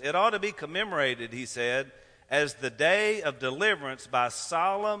Independence. It ought to be commemorated, he said, as the day of deliverance by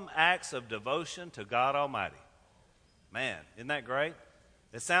solemn acts of devotion to God Almighty. Man, isn't that great?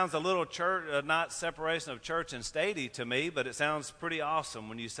 It sounds a little church, not separation of church and statey to me, but it sounds pretty awesome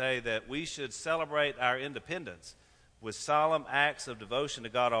when you say that we should celebrate our independence with solemn acts of devotion to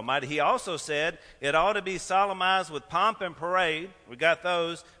God Almighty. He also said it ought to be solemnized with pomp and parade. We got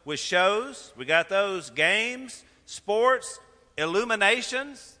those. With shows. We got those. Games, sports,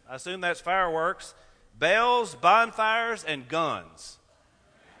 illuminations. I assume that's fireworks. Bells, bonfires, and guns.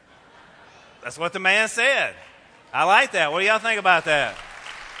 That's what the man said. I like that. What do y'all think about that?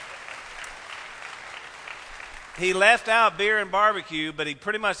 He left out beer and barbecue, but he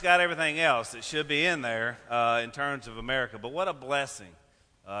pretty much got everything else that should be in there in terms of America. But what a blessing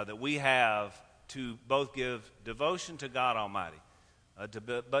that we have to both give devotion to God Almighty,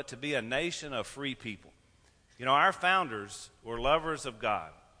 but to be a nation of free people. You know, our founders were lovers of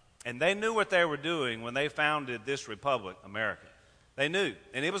God, and they knew what they were doing when they founded this republic, America. They knew,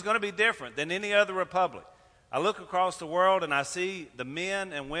 and it was going to be different than any other republic. I look across the world and I see the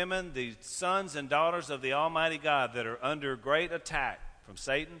men and women, the sons and daughters of the Almighty God that are under great attack from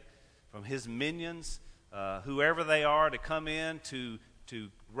Satan, from his minions, whoever they are, to come in to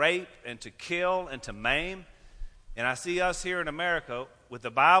rape and to kill and to maim. And I see us here in America with the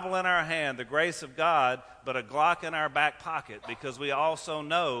Bible in our hand, the grace of God, but a Glock in our back pocket, because we also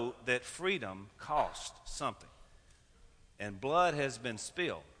know that freedom costs something. And blood has been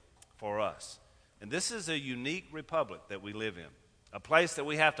spilled for us. And this is a unique republic that we live in, a place that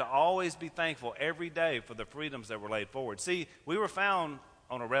we have to always be thankful every day for the freedoms that were laid forward. See, we were found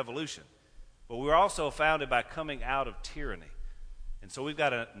on a revolution, but we were also founded by coming out of tyranny. And so we've got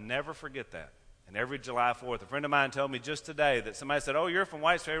to never forget that. And every July 4th, a friend of mine told me just today that somebody said, "Oh, you're from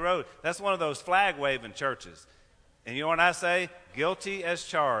Whites Ferry Road. That's one of those flag-waving churches." And you know what I say? Guilty as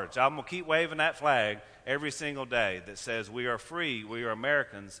charged. I'm going to keep waving that flag every single day that says we are free, we are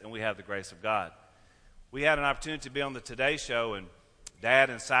Americans, and we have the grace of God. We had an opportunity to be on the Today Show, and Dad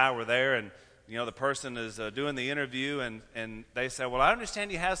and Si were there, and you know the person is doing the interview, and they said, "Well, I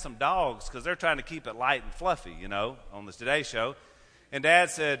understand you have some dogs," because they're trying to keep it light and fluffy, you know, on the Today Show. And Dad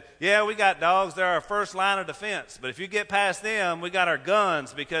said, "Yeah, we got dogs. They're our first line of defense. But if you get past them, we got our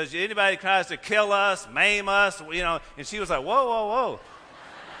guns, because anybody tries to kill us, maim us, you know." And she was like, "Whoa, whoa, whoa."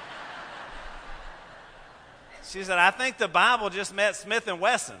 She said, "I think the Bible just met Smith &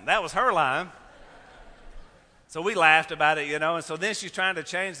 Wesson." That was her line. So we laughed about it, you know, and so then she's trying to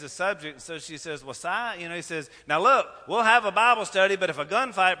change the subject, and so she says, "Well, Si," you know, he says, "Now look, we'll have a Bible study, but if a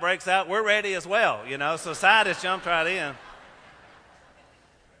gunfight breaks out, we're ready as well," you know. So Si just jumped right in.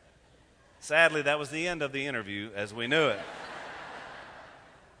 Sadly, that was the end of the interview as we knew it.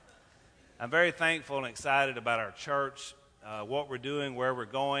 I'm very thankful and excited about our church, what we're doing, where we're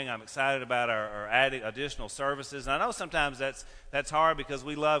going. I'm excited about our adding additional services. And I know sometimes that's hard because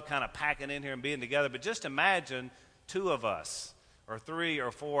we love kind of packing in here and being together. But just imagine 2 of us, or 3 or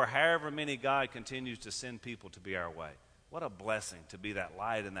 4, however many God continues to send people to be our way. What a blessing to be that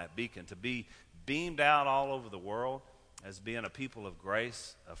light and that beacon, to be beamed out all over the world as being a people of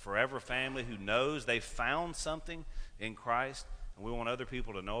grace, a forever family who knows they found something in Christ. And we want other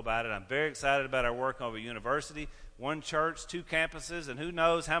people to know about it. I'm very excited about our work over university. 1 church, 2 campuses, and who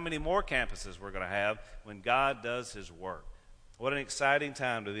knows how many more campuses we're going to have when God does his work. What an exciting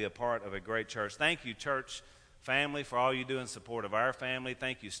time to be a part of a great church. Thank you, church family, for all you do in support of our family.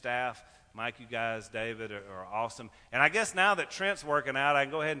 Thank you, staff. Mike, you guys, David are awesome. And I guess now that Trent's working out, I can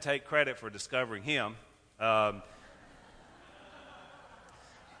go ahead and take credit for discovering him.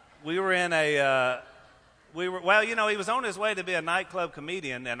 We were in well, you know, he was on his way to be a nightclub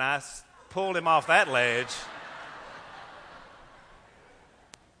comedian, and I pulled him off that ledge.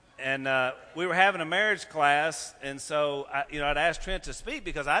 And we were having a marriage class, and so, I'd asked Trent to speak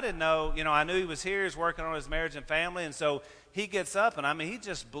because I didn't know, I knew he was here, he was working on his marriage and family, and so he gets up, and he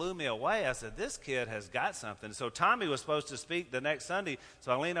just blew me away. I said, this kid has got something. So Tommy was supposed to speak the next Sunday,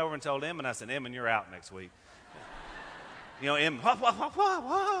 so I leaned over and told him, and I said, Emin, you're out next week. Emin,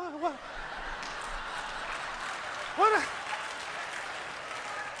 what?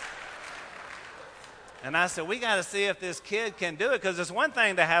 And I said, we got to see if this kid can do it, because it's one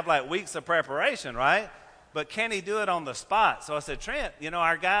thing to have like weeks of preparation, right? But can he do it on the spot? So I said, Trent,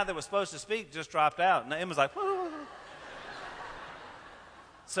 our guy that was supposed to speak just dropped out. And Em was like,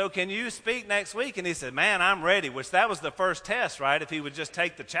 so can you speak next week? And he said, man, I'm ready, which that was the first test, right? If he would just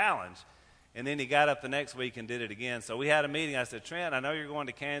take the challenge. And then he got up the next week and did it again. So we had a meeting. I said, Trent, I know you're going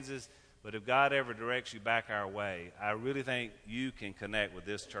to Kansas, but if God ever directs you back our way, I really think you can connect with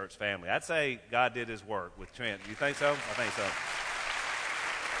this church family. I'd say God did his work with Trent. You think so? I think so.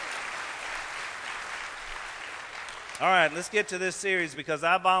 All right, let's get to this series, because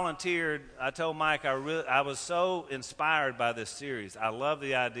I volunteered. I told Mike I was so inspired by this series. I love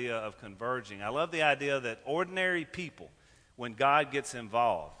the idea of converging. I love the idea that ordinary people, when God gets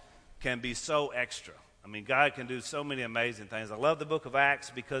involved, can be so extra. God can do so many amazing things. I love the book of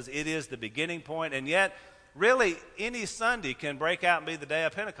Acts because it is the beginning point, and yet, really, any Sunday can break out and be the day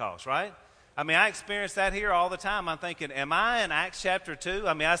of Pentecost, right? I experience that here all the time. I'm thinking, am I in Acts chapter 2?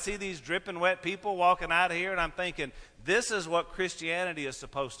 I see these dripping wet people walking out of here, and I'm thinking, this is what Christianity is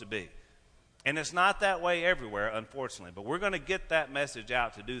supposed to be. And it's not that way everywhere, unfortunately. But we're going to get that message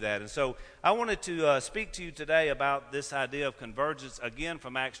out to do that. And so I wanted to speak to you today about this idea of convergence, again,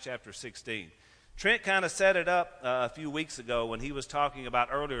 from Acts chapter 16. Trent kind of set it up a few weeks ago when he was talking about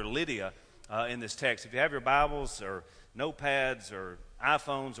earlier Lydia in this text. If you have your Bibles or notepads or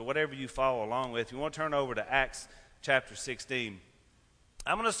iPhones or whatever you follow along with, if you want to turn over to Acts chapter 16,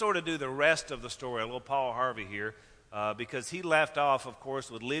 I'm going to sort of do the rest of the story, a little Paul Harvey here, because he left off, of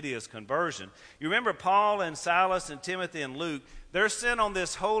course, with Lydia's conversion. You remember Paul and Silas and Timothy and Luke, they're sent on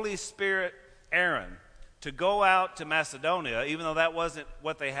this Holy Spirit errand to go out to Macedonia, even though that wasn't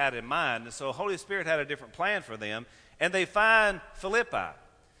what they had in mind. And so the Holy Spirit had a different plan for them, and they find Philippi.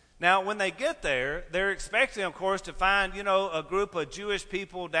 Now, when they get there, they're expecting, of course, to find, a group of Jewish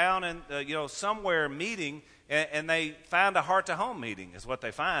people down in, somewhere meeting, and they find a heart-to-home meeting is what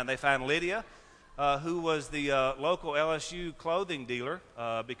they find. They find Lydia, who was the local LSU clothing dealer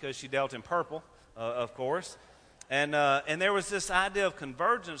because she dealt in purple, of course. And there was this idea of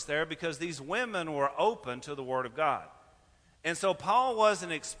convergence there because these women were open to the Word of God. And so Paul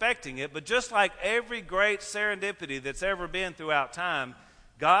wasn't expecting it, but just like every great serendipity that's ever been throughout time,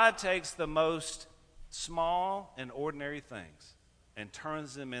 God takes the most small and ordinary things and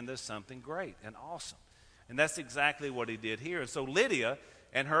turns them into something great and awesome. And that's exactly what he did here. And so Lydia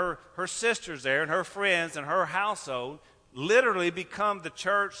and her sisters there and her friends and her household literally become the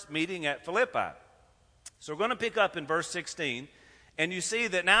church meeting at Philippi. So we're going to pick up in verse 16, and you see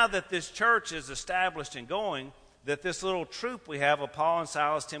that now that this church is established and going, that this little troop we have of Paul and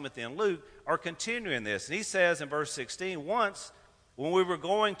Silas, Timothy, and Luke are continuing this. And he says in verse 16, once when we were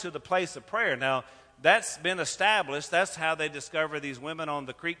going to the place of prayer. Now, that's been established. That's how they discover these women on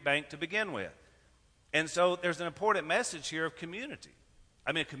the creek bank to begin with. And so there's an important message here of community.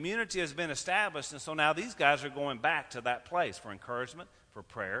 I mean, community has been established, and so now these guys are going back to that place for encouragement, for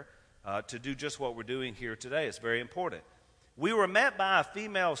prayer, to do just what we're doing here today. It's very important. We were met by a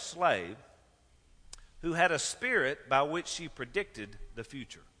female slave who had a spirit by which she predicted the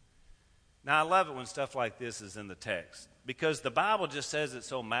future. Now, I love it when stuff like this is in the text because the Bible just says it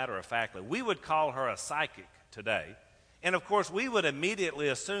so matter-of-factly. We would call her a psychic today, and of course, we would immediately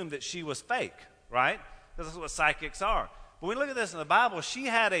assume that she was fake, right? Because that's what psychics are. But when we look at this in the Bible, she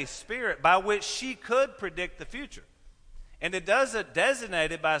had a spirit by which she could predict the future. And it doesn't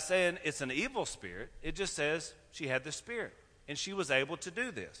designate it by saying it's an evil spirit. It just says she had the spirit, and she was able to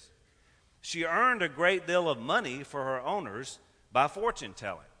do this. She earned a great deal of money for her owners by fortune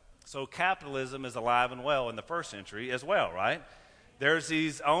telling. So capitalism is alive and well in the first century as well, right? There's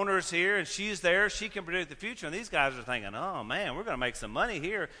these owners here, and she's there. She can predict the future, and these guys are thinking, oh, man, we're going to make some money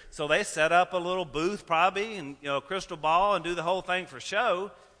here. So they set up a little booth probably and, crystal ball and do the whole thing for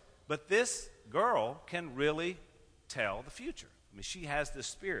show. But this girl can really tell the future. I mean, she has the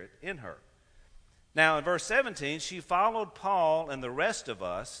spirit in her. Now, in verse 17, she followed Paul and the rest of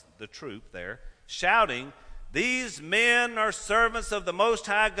us, the troop there, shouting, these men are servants of the Most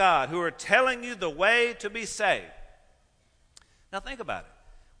High God who are telling you the way to be saved. Now, think about it.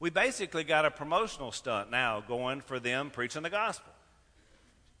 We basically got a promotional stunt now going for them preaching the gospel.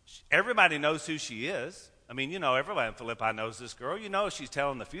 Everybody knows who she is. I mean, everybody in Philippi knows this girl. She's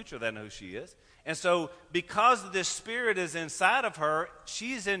telling the future. They know who she is. And so because this spirit is inside of her,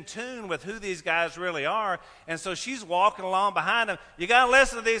 she's in tune with who these guys really are. And so she's walking along behind them. You got to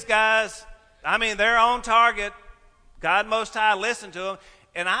listen to these guys. I mean, they're on target. God Most High, listen to them.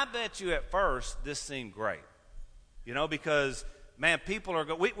 And I bet you at first this seemed great. Because, man, people are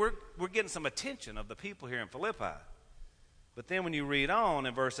we're getting some attention of the people here in Philippi. But then when you read on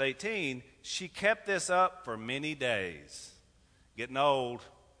in verse 18, she kept this up for many days. Getting old,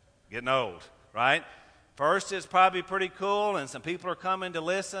 right? First, it's probably pretty cool, and some people are coming to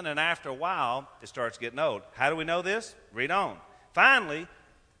listen, and after a while, it starts getting old. How do we know this? Read on. Finally,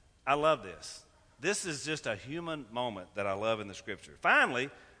 I love this. This is just a human moment that I love in the Scripture. Finally,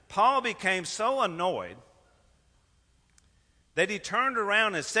 Paul became so annoyed that he turned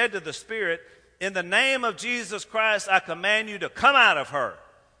around and said to the Spirit, in the name of Jesus Christ, I command you to come out of her.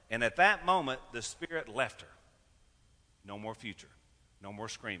 And at that moment, the Spirit left her. No more future. No more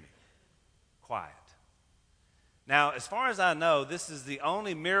screaming. Quiet. Now, as far as I know, this is the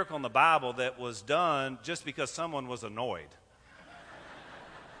only miracle in the Bible that was done just because someone was annoyed.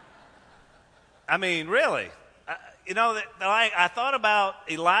 I mean, really. I thought about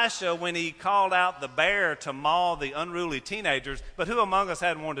Elisha when he called out the bear to maul the unruly teenagers, but who among us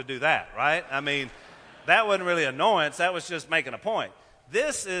hadn't wanted to do that, right? I mean, that wasn't really annoyance. That was just making a point.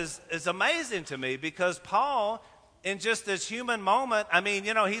 This is amazing to me because Paul, in just this human moment, I mean,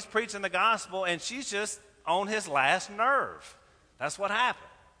 he's preaching the gospel, and she's just on his last nerve. That's what happened.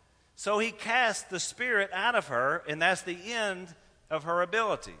 So he cast the spirit out of her, and that's the end of her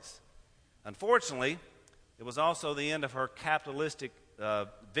abilities. Unfortunately, it was also the end of her capitalistic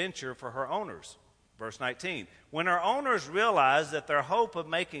venture for her owners. Verse 19, when her owners realized that their hope of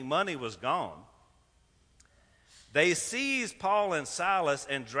making money was gone, they seized Paul and Silas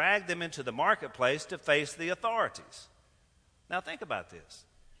and dragged them into the marketplace to face the authorities. Now think about this.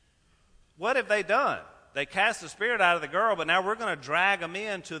 What have they done? They cast the spirit out of the girl, but now we're going to drag them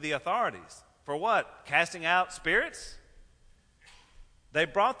into the authorities. For what? Casting out spirits? They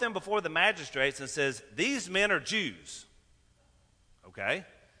brought them before the magistrates and says, these men are Jews. Okay,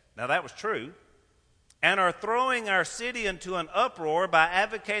 now that was true. And are throwing our city into an uproar by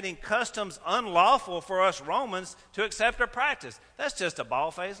advocating customs unlawful for us Romans to accept or practice. That's just a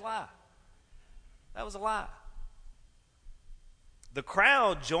bald-faced lie. That was a lie. The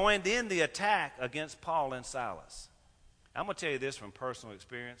crowd joined in the attack against Paul and Silas. I'm going to tell you this from personal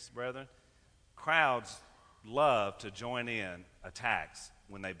experience, brethren. Crowds love to join in attacks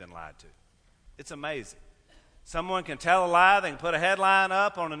when they've been lied to. It's amazing. Someone can tell a lie, they can put a headline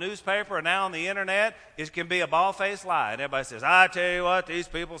up on a newspaper, and now on the internet, it can be a bald-faced lie. And everybody says, I tell you what, these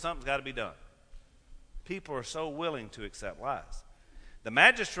people, something's got to be done. People are so willing to accept lies. The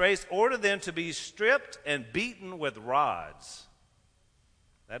magistrates ordered them to be stripped and beaten with rods.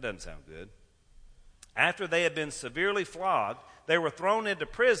 That doesn't sound good. After they had been severely flogged, they were thrown into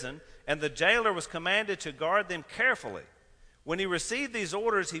prison, and the jailer was commanded to guard them carefully. When he received these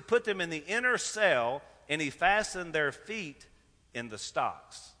orders, he put them in the inner cell, and he fastened their feet in the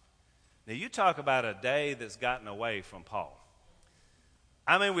stocks. Now, you talk about a day that's gotten away from Paul.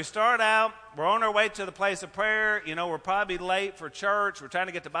 I mean, we start out, we're on our way to the place of prayer. You know, we're probably late for church. We're trying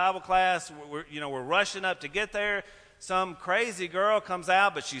to get to Bible class. We're rushing up to get there. Some crazy girl comes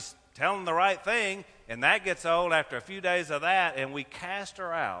out, but she's telling the right thing, and that gets old after a few days of that, and we cast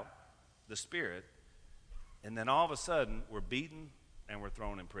her out, the spirit, and then all of a sudden, we're beaten and we're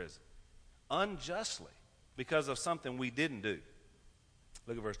thrown in prison. Unjustly, because of something we didn't do.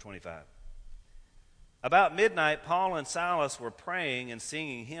 Look at verse 25. About midnight, Paul and Silas were praying and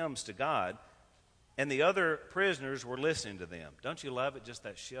singing hymns to God, and the other prisoners were listening to them. Don't you love it, just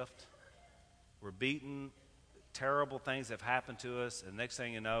that shift? We're beaten, terrible things have happened to us, and next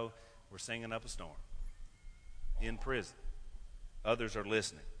thing you know, we're singing up a storm. In prison. Others are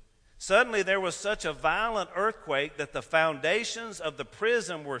listening. Suddenly there was such a violent earthquake that the foundations of the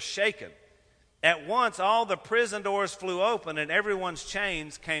prison were shaken. At once, all the prison doors flew open and everyone's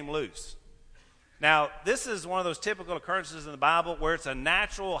chains came loose. Now, this is one of those typical occurrences in the Bible where it's a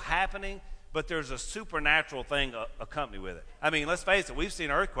natural happening, but there's a supernatural thing accompanied with it. I mean, let's face it, we've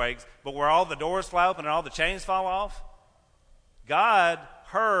seen earthquakes, but where all the doors fly open and all the chains fall off, God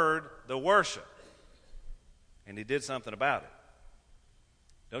heard the worship, and he did something about it.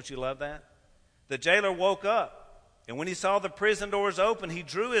 Don't you love that? The jailer woke up. And when he saw the prison doors open, he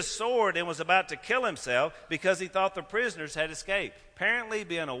drew his sword and was about to kill himself because he thought the prisoners had escaped. Apparently,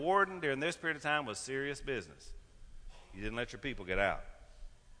 being a warden during this period of time was serious business. You didn't let your people get out.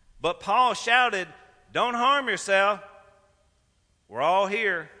 But Paul shouted, "Don't harm yourself. We're all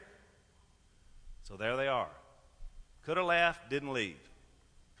here." So there they are. Could have left, didn't leave.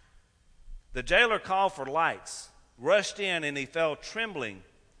 The jailer called for lights, rushed in, and he fell trembling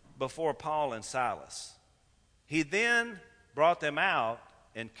before Paul and Silas. He then brought them out,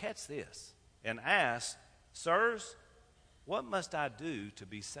 and catch this, and asked, "Sirs, what must I do to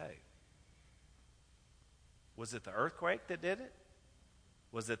be saved?" Was it the earthquake that did it?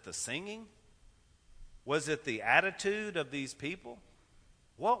 Was it the singing? Was it the attitude of these people?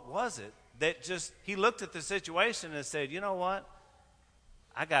 What was it that just, he looked at the situation and said, you know what?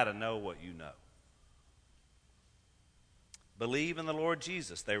 I got to know what you know. "Believe in the Lord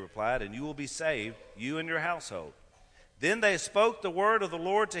Jesus," they replied, "and you will be saved, you and your household." Then they spoke the word of the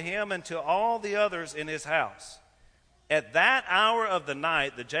Lord to him and to all the others in his house. At that hour of the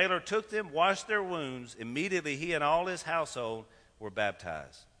night, the jailer took them, washed their wounds. Immediately he and all his household were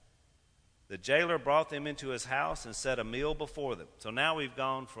baptized. The jailer brought them into his house and set a meal before them. So now we've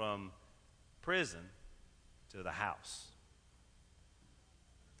gone from prison to the house.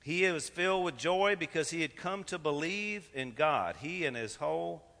 He was filled with joy because he had come to believe in God, he and his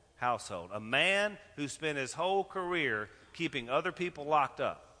whole household. A man who spent his whole career keeping other people locked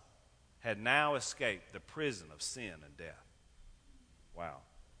up had now escaped the prison of sin and death. Wow.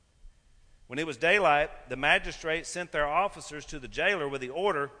 When it was daylight, the magistrates sent their officers to the jailer with the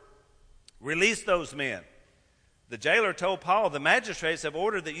order, "Release those men." The jailer told Paul, "The magistrates have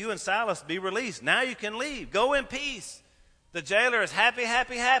ordered that you and Silas be released. Now you can leave. Go in peace." The jailer is happy,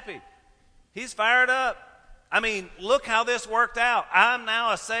 happy, happy. He's fired up. I mean, look how this worked out. I'm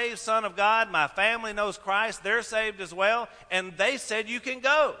now a saved son of God. My family knows Christ. They're saved as well. And they said, you can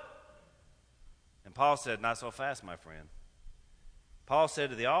go. And Paul said, not so fast, my friend. Paul said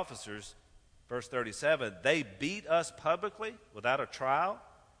to the officers, verse 37, they beat us publicly without a trial,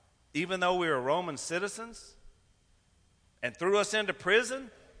 even though we were Roman citizens, and threw us into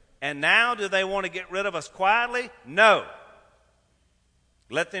prison. And now do they want to get rid of us quietly? No.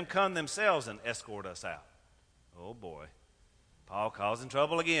 Let them come themselves and escort us out. Oh, boy. Paul causing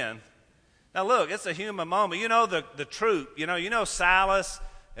trouble again. Now, look, it's a human moment. You know the troop. You know Silas,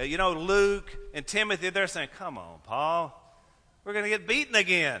 Luke, and Timothy. They're saying, come on, Paul. We're going to get beaten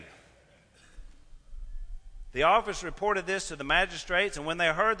again. The officers reported this to the magistrates, and when they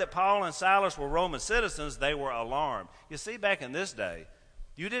heard that Paul and Silas were Roman citizens, they were alarmed. You see, back in this day,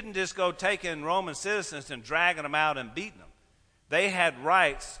 you didn't just go taking Roman citizens and dragging them out and beating them. They had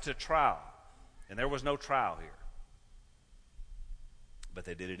rights to trial, and there was no trial here. But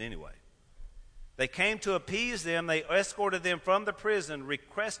they did it anyway. They came to appease them. They escorted them from the prison,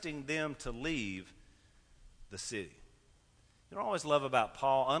 requesting them to leave the city. You know what I always love about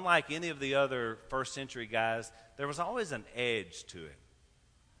Paul? Unlike any of the other first century guys, there was always an edge to him.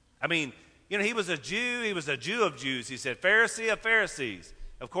 I mean, he was a Jew. He was a Jew of Jews. He said, Pharisee of Pharisees.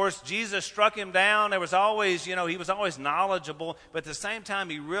 Of course, Jesus struck him down. There was always, he was always knowledgeable. But at the same time,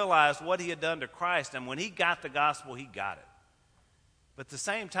 he realized what he had done to Christ. And when he got the gospel, he got it. But at the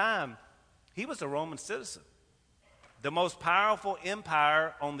same time, he was a Roman citizen, the most powerful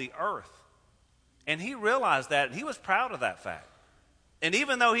empire on the earth. And he realized that, and he was proud of that fact. And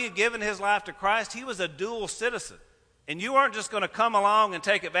even though he had given his life to Christ, he was a dual citizen. And you weren't just going to come along and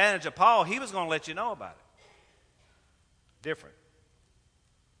take advantage of Paul. He was going to let you know about it. Different.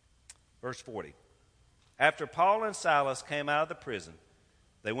 Verse 40. After Paul and Silas came out of the prison,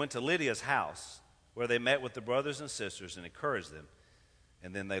 they went to Lydia's house, where they met with the brothers and sisters and encouraged them.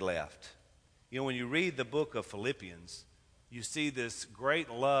 And then they left. When you read the book of Philippians, you see this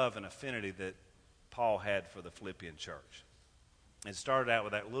great love and affinity that Paul had for the Philippian church. It started out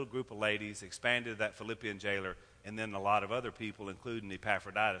with that little group of ladies, expanded to that Philippian jailer, and then a lot of other people, including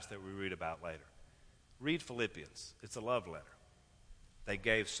Epaphroditus, that we read about later. Read Philippians. It's a love letter. They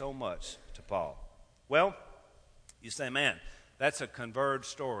gave so much to Paul. Well, you say, man, that's a Converge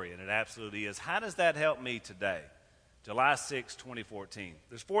story, and it absolutely is. How does that help me today? July 6, 2014.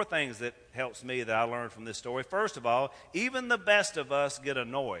 There's 4 things that helps me that I learned from this story. First of all, even the best of us get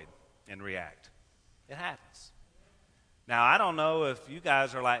annoyed and react. It happens. Now, I don't know if you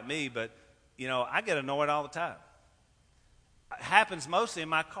guys are like me, but, I get annoyed all the time. It happens mostly in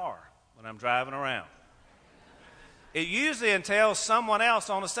my car when I'm driving around. It usually entails someone else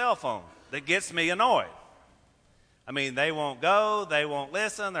on a cell phone that gets me annoyed. I mean, they won't go, they won't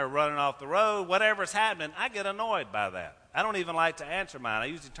listen, they're running off the road, whatever's happening, I get annoyed by that. I don't even like to answer mine. I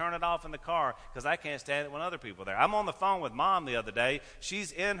usually turn it off in the car because I can't stand it when other people are there. I'm on the phone with Mom the other day.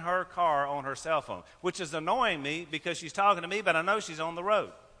 She's in her car on her cell phone, which is annoying me because she's talking to me, but I know she's on the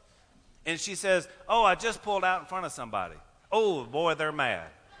road. And she says, oh, I just pulled out in front of somebody. Oh, boy, they're mad.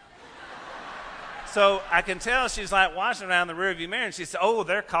 So I can tell she's like watching around the rearview mirror, and she said, oh,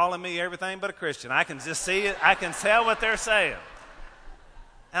 they're calling me everything but a Christian. I can just see it. I can tell what they're saying.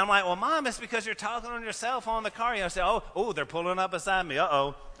 And I'm like, well, Mom, it's because you're talking on your cell phone in the car. I say, oh, they're pulling up beside me.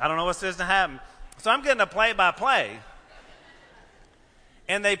 Uh-oh. I don't know what's going to happen. So I'm getting a play-by-play.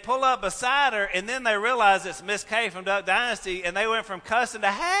 And they pull up beside her, and then they realize it's Miss Kay from Duck Dynasty, and they went from cussing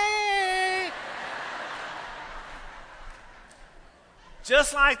to, hey!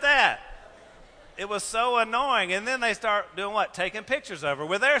 Just like that. It was so annoying. And then they start doing what? Taking pictures of her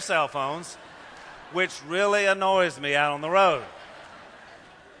with their cell phones, which really annoys me out on the road.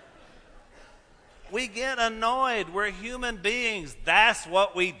 We get annoyed. We're human beings. That's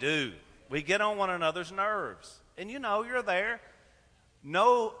what we do. We get on one another's nerves. And you're there.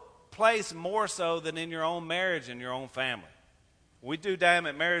 No place more so than in your own marriage and your own family. We do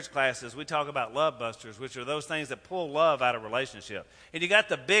dynamic marriage classes. We talk about love busters, which are those things that pull love out of relationship. And you got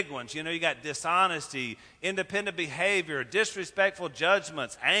the big ones. You got dishonesty, independent behavior, disrespectful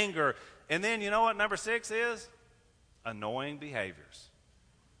judgments, anger. And then you know what number 6 is? Annoying behaviors.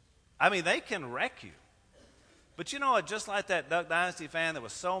 I mean, they can wreck you. But you know what? Just like that Duck Dynasty fan that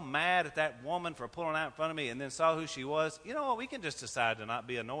was so mad at that woman for pulling out in front of me and then saw who she was, you know what? We can just decide to not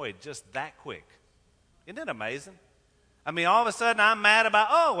be annoyed just that quick. Isn't it amazing? I mean, all of a sudden I'm mad about,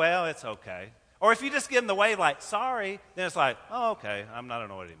 oh, well, it's okay. Or if you just give them the wave like, sorry, then it's like, oh, okay, I'm not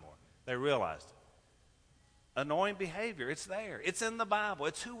annoyed anymore. They realized it. Annoying behavior, it's there. It's in the Bible.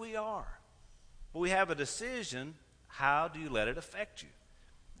 It's who we are. But we have a decision. How do you let it affect you?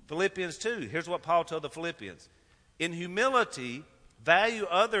 Philippians 2, here's what Paul told the Philippians. In humility, value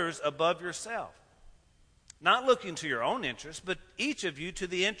others above yourself, not looking to your own interest, but each of you to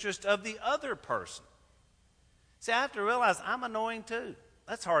the interest of the other person. See, I have to realize I'm annoying too.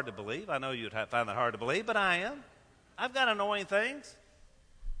 That's hard to believe. I know you'd find that hard to believe, but I am. I've got annoying things.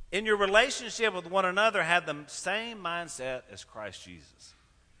 In your relationship with one another, have the same mindset as Christ Jesus,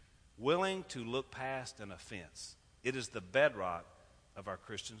 willing to look past an offense. It is the bedrock of our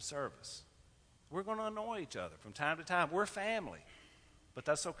Christian service. We're going to annoy each other from time to time. We're family, but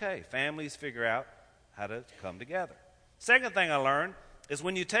that's okay. Families figure out how to come together. Second thing I learned is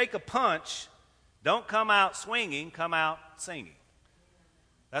when you take a punch, don't come out swinging, come out singing.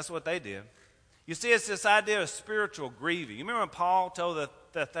 That's what they did. You see, it's this idea of spiritual grieving. You remember when Paul told the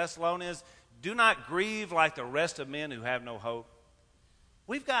Thessalonians, do not grieve like the rest of men who have no hope?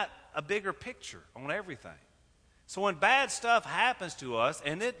 We've got a bigger picture on everything. So when bad stuff happens to us,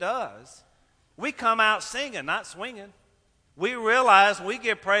 and it does, we come out singing, not swinging. We realize we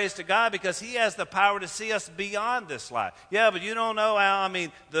give praise to God because He has the power to see us beyond this life. Yeah, but you don't know, Al. I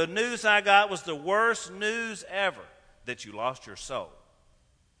mean, the news I got was the worst news ever, that you lost your soul.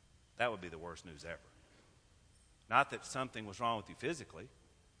 That would be the worst news ever. Not that something was wrong with you physically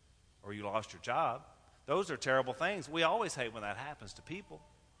or you lost your job. Those are terrible things. We always hate when that happens to people.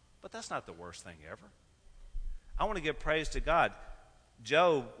 But that's not the worst thing ever. I want to give praise to God.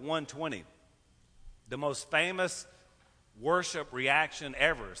 Job 1:20, the most famous worship reaction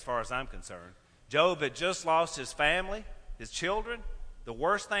ever as far as I'm concerned. Job had just lost his family, his children, the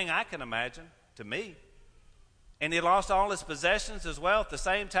worst thing I can imagine to me. And he lost all his possessions as well at the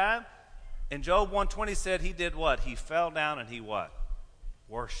same time. And Job 1:20 said he did what? He fell down and he what?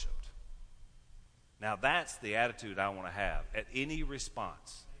 Worshipped. Now that's the attitude I want to have at any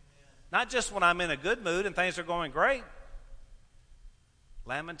response. Not just when I'm in a good mood and things are going great.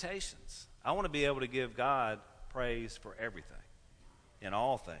 Lamentations. I want to be able to give God praise for everything, in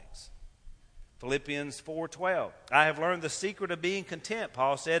all things. Philippians 4:12. I have learned the secret of being content,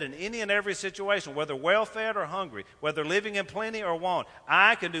 Paul said, in any and every situation, whether well-fed or hungry, whether living in plenty or want.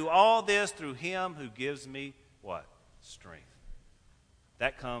 I can do all this through Him who gives me what? Strength.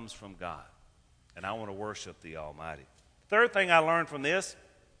 That comes from God. And I want to worship the Almighty. Third thing I learned from this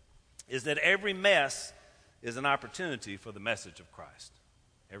is that every mess is an opportunity for the message of Christ.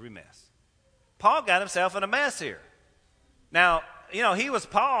 Every mess. Paul got himself in a mess here. Now, you know, he was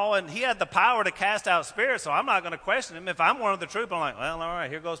Paul, and he had the power to cast out spirits, so I'm not going to question him. If I'm one of the troop, I'm like, well, all right,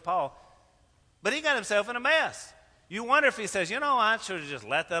 here goes Paul. But he got himself in a mess. You wonder if he says, you know, I should have just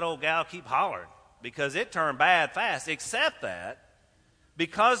let that old gal keep hollering, because it turned bad fast. Except that,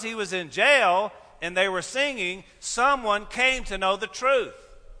 because he was in jail and they were singing, someone came to know the truth.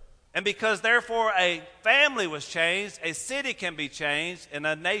 And because, therefore, a family was changed, a city can be changed, and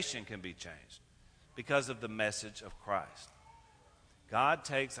a nation can be changed because of the message of Christ. God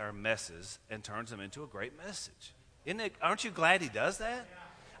takes our messes and turns them into a great message. Aren't you glad He does that?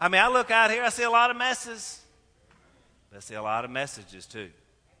 I mean, I look out here, I see a lot of messes, but I see a lot of messages too.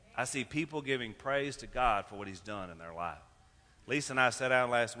 I see people giving praise to God for what He's done in their life. Lisa and I sat down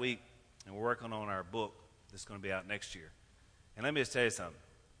last week, and we're working on our book that's going to be out next year. And let me just tell you something.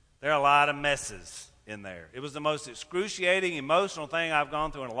 There are a lot of messes in there. It was the most excruciating, emotional thing I've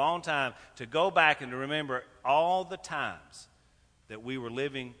gone through in a long time, to go back and to remember all the times that we were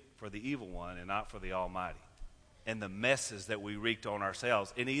living for the evil one and not for the Almighty, and the messes that we wreaked on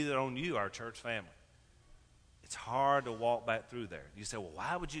ourselves and either on you, our church family. It's hard to walk back through there. You say, well,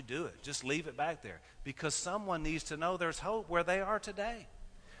 why would you do it? Just leave it back there. Because someone needs to know there's hope where they are today.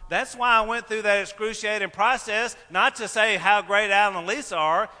 That's why I went through that excruciating process, not to say how great Alan and Lisa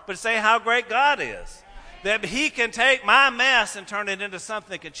are, but to say how great God is. That He can take my mess and turn it into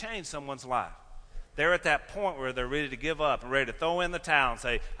something that can change someone's life. They're at that point where they're ready to give up and ready to throw in the towel and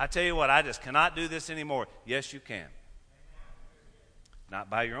say, I tell you what, I just cannot do this anymore. Yes, you can. Not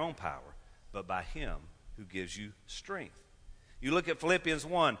by your own power, but by Him who gives you strength. You look at Philippians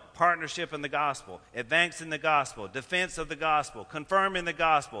 1, partnership in the gospel, advance in the gospel, defense of the gospel, confirming the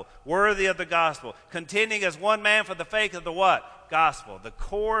gospel, worthy of the gospel, contending as one man for the faith of the what? Gospel. The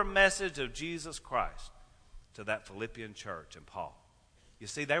core message of Jesus Christ to that Philippian church and Paul. You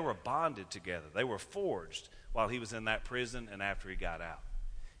see, they were bonded together. They were forged while he was in that prison and after he got out.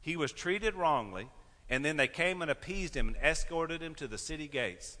 He was treated wrongly, and then they came and appeased him and escorted him to the city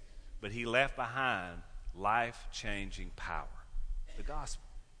gates. But he left behind life-changing power. The gospel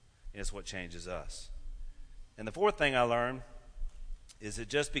is what changes us. And the fourth thing I learned is that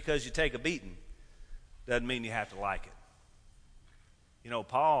just because you take a beating doesn't mean you have to like it. You know,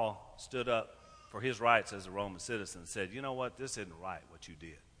 Paul stood up for his rights as a Roman citizen and said, you know what, this isn't right what you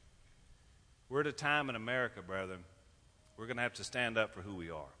did. We're at a time in America, brethren, we're going to have to stand up for who we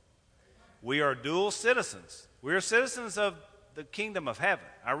are. We are dual citizens. We are citizens of the kingdom of heaven.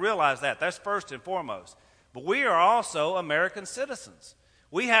 I realize that. That's first and foremost. But we are also American citizens.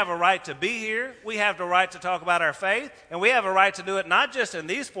 We have a right to be here. We have the right to talk about our faith. And we have a right to do it not just in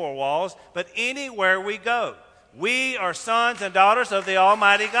these four walls, but anywhere we go. We are sons and daughters of the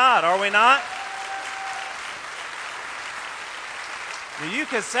Almighty God, are we not? Now, you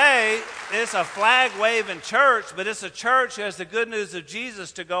could say it's a flag-waving church, but it's a church that has the good news of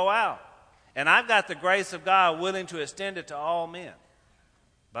Jesus to go out. And I've got the grace of God willing to extend it to all men.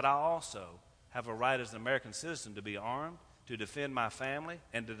 But I also have a right as an American citizen to be armed, to defend my family,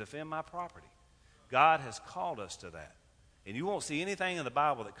 and to defend my property. God has called us to that. And you won't see anything in the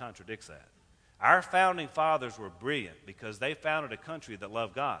Bible that contradicts that. Our founding fathers were brilliant because they founded a country that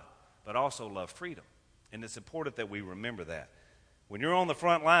loved God, but also loved freedom. And it's important that we remember that. When you're on the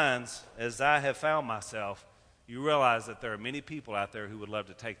front lines, as I have found myself, you realize that there are many people out there who would love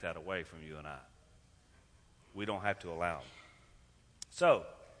to take that away from you and I. We don't have to allow them. So,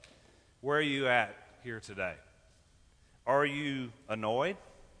 where are you at here today? Are you annoyed?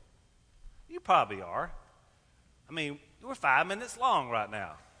 You probably are. I mean, we're 5 minutes long right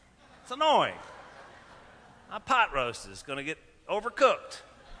now. It's annoying. My pot roast is going to get overcooked.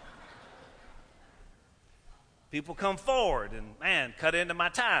 People come forward and, man, cut into my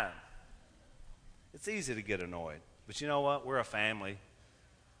time. It's easy to get annoyed. But you know what? We're a family.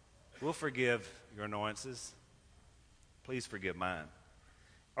 We'll forgive your annoyances. Please forgive mine.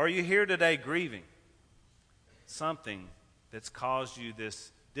 Are you here today grieving something that's caused you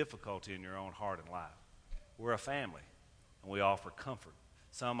this difficulty in your own heart and life? We're a family, and we offer comfort.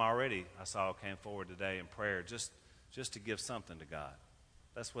 Some already, I saw, came forward today in prayer just to give something to God.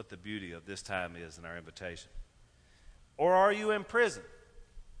 That's what the beauty of this time is in our invitation. Or are you in prison?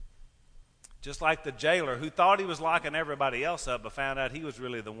 Just like the jailer who thought he was locking everybody else up, but found out he was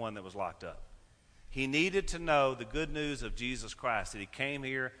really the one that was locked up. He needed to know the good news of Jesus Christ, that he came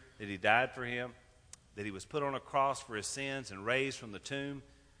here, that he died for him, that he was put on a cross for his sins and raised from the tomb,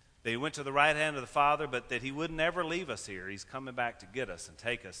 that he went to the right hand of the Father, but that he would never leave us here. He's coming back to get us and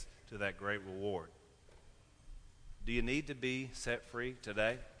take us to that great reward. Do you need to be set free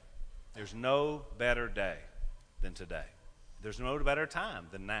today? There's no better day than today. There's no better time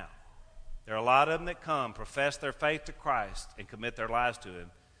than now. There are a lot of them that come, profess their faith to Christ, and commit their lives to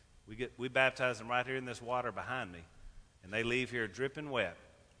him. We baptize them right here in this water behind me, and they leave here dripping wet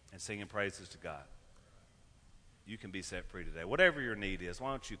and singing praises to God. You can be set free today. Whatever your need is,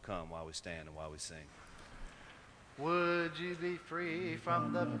 why don't you come while we stand and while we sing? Would you be free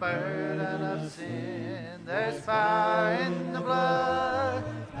from the burden of sin? There's power in the blood,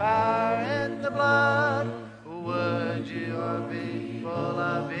 power in the blood. Would you be full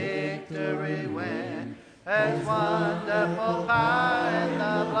of victory when there's wonderful power in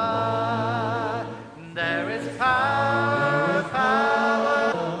the blood? There is power,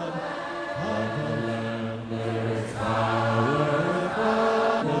 power. There is power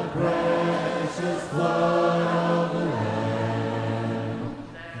from the precious blood of the Lamb.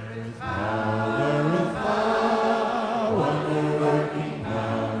 There is power, wonder-working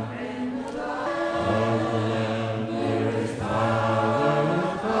power in the blood of the Lamb. There is power,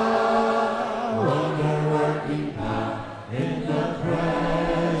 wonder-working power in the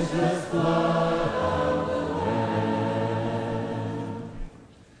precious blood of the Lamb.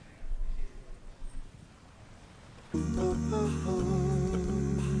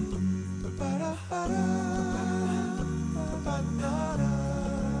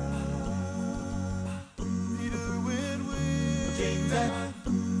 Peter went with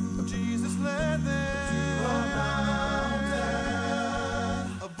Jesus led them to a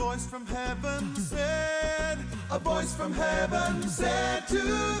mountain. A voice from heaven said to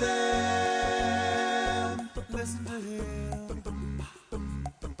them, listen to him.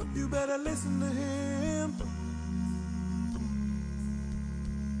 You better listen to him.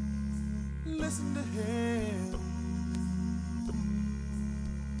 Listen to him.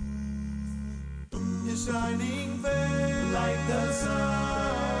 His shining face like the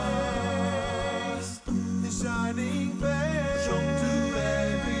sun. His shining face shone to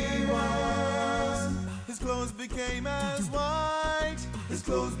everyone. His clothes became as white. His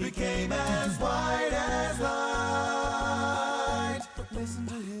clothes became as white as light. But listen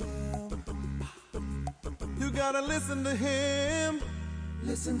to him. You gotta listen to him.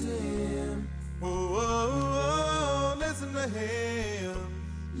 Listen to him. Oh, oh, oh, listen to him.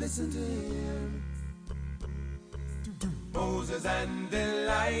 Listen to him. Oh, Moses and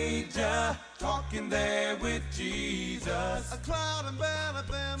Elijah talking there with Jesus. A cloud enveloped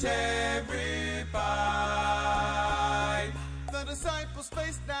them, terrified. The disciples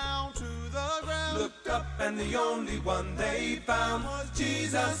faced down to the ground, looked up and the only one they found was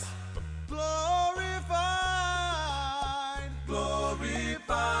Jesus. Glorified, glorified.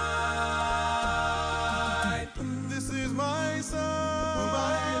 This is my son,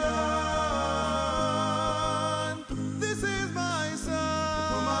 my Lord. This is my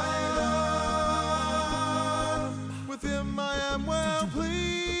son, my Lord. With him I am well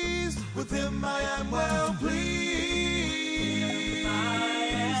pleased. With him I am well pleased.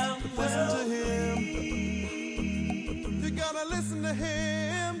 Listen to him. You gotta listen to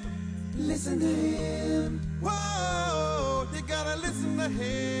him. Listen to him. Whoa, you gotta listen to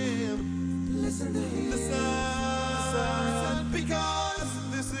him. Listen to him. Listen. Because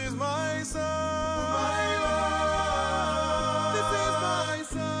this is my son, my Lord. This is my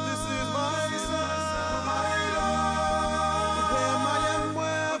son. This is my son, my Lord. With him I am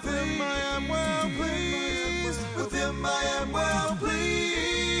well pleased. With him I am well pleased. With him I am well pleased.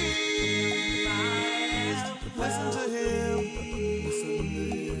 Listen to him.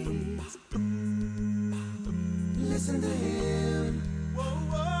 Listen to him. Whoa,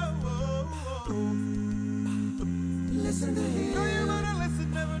 whoa, whoa, whoa. Listen to him. No, you better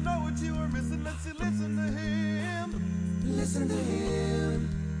listen, never know what you were missing. Let's listen to him. Listen to him.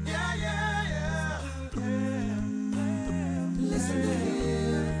 Yeah, yeah, yeah. Listen to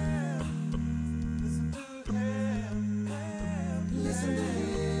him. Listen to him. Listen to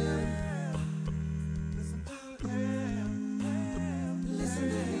him. Listen to him.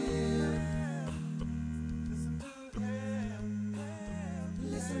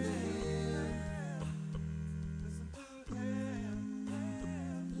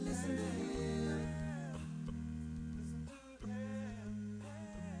 Listen to him.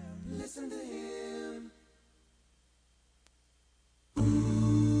 Listen to him.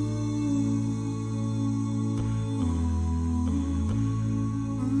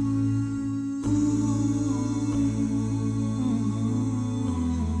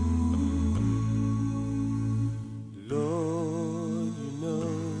 Lord, you know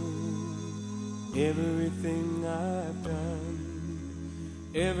everything I've done,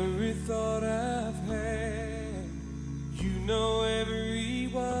 every thought I've had. You know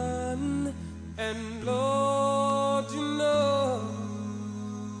everyone, and Lord, you know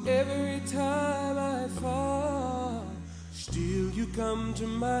every time I fall, still you come to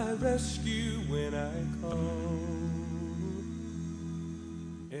my rescue when I call.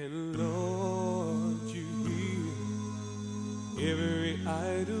 And Lord, you hear every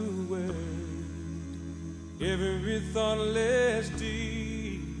idle word, every thoughtless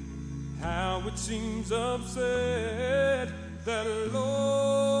deed, how it seems absurd that,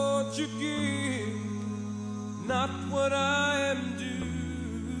 Lord, you give not what I am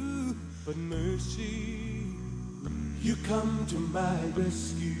due, but mercy. You come to my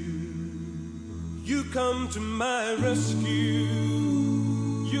rescue. You come to my rescue.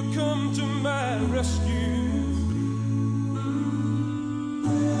 You come to my rescue.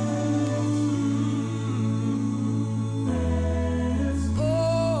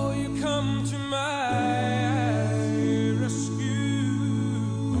 Oh, you come to my rescue.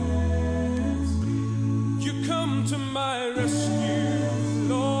 You come to my rescue,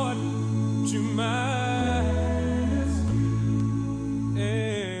 Lord, to my rescue.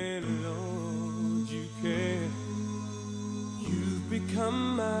 And Lord, you care. You've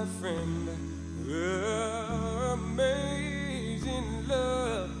become my friend. Amazing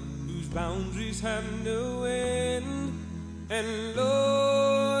love, whose boundaries have no end. And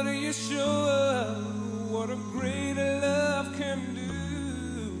Lord, you show us what a great love can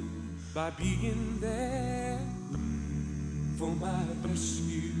do by being there for my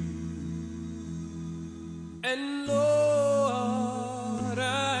rescue. And Lord,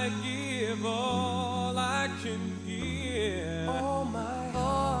 I give all I can give, all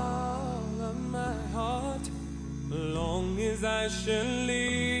of my heart, long as I shall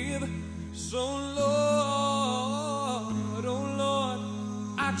live. So Lord, oh Lord,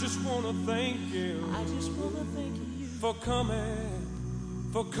 I just want to thank you. I just want to thank you for coming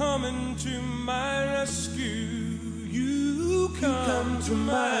to my rescue. You come to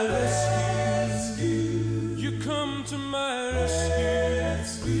my rescue. You come to my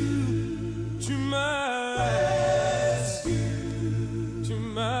rescue. To my rescue. To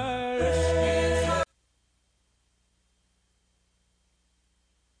my rescue.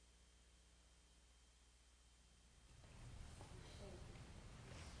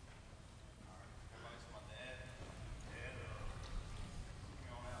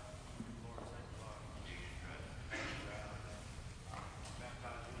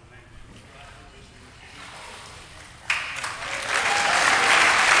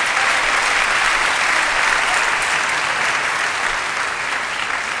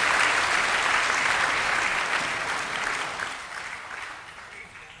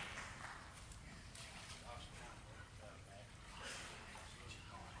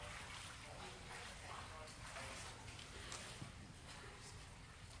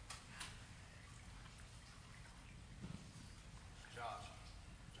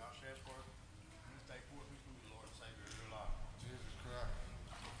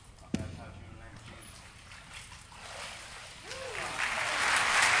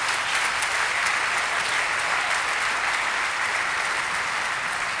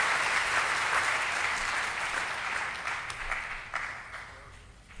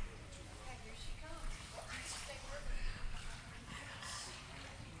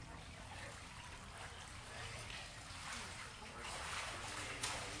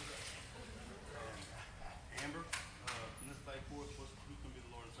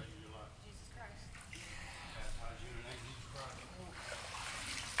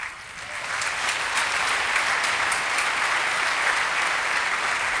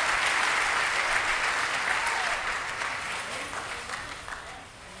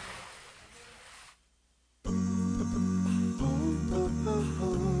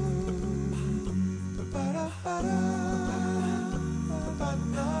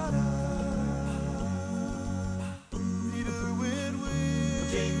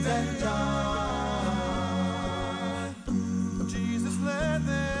 James and John. Jesus led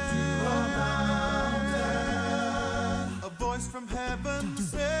them to a mountain. A voice from heaven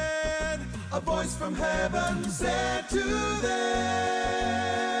said, to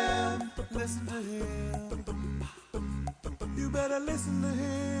them, listen to him. You better listen to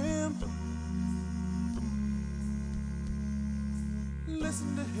him.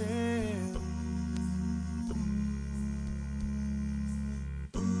 Listen to him.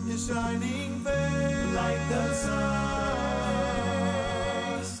 His shining face like the sun.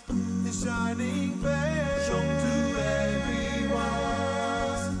 His shining face shone to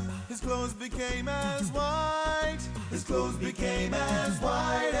everyone. His clothes became as white. His clothes became as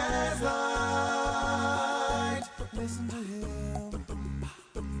white as light. But listen to him.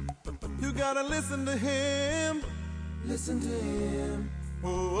 You gotta listen to him. Listen to him. Oh,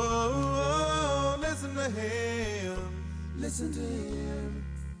 oh, oh, listen to him. Listen to him.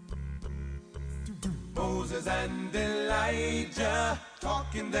 Moses and Elijah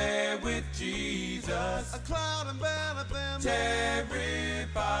talking there with Jesus. A cloud enveloped them, terrified.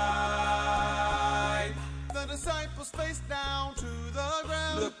 The disciples faced down to the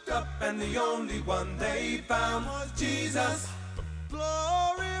ground, looked up and the only one they found was Jesus.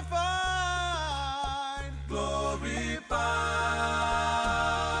 Glorified, glorified.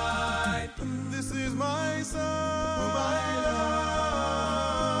 This is my son, whom I love.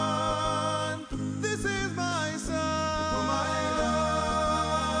 This is my son, whom I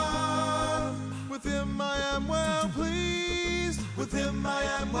love. With him I am well pleased. With him I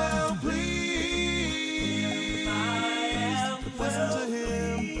am well pleased. Listen to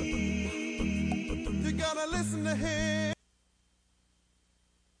him. You gotta listen to him.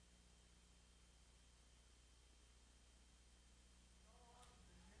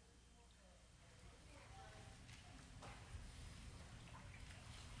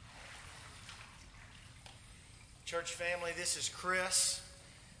 Church family, this is Chris.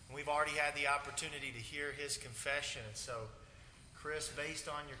 We've already had the opportunity to hear his confession. And so, Chris, based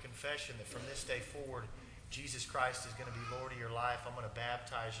on your confession that from this day forward, Jesus Christ is going to be Lord of your life, I'm going to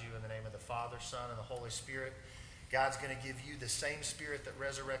baptize you in the name of the Father, Son, and the Holy Spirit. God's going to give you the same Spirit that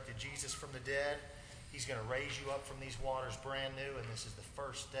resurrected Jesus from the dead. He's going to raise you up from these waters brand new, and this is the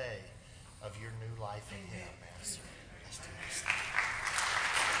first day of your new life in Him. Let's do this.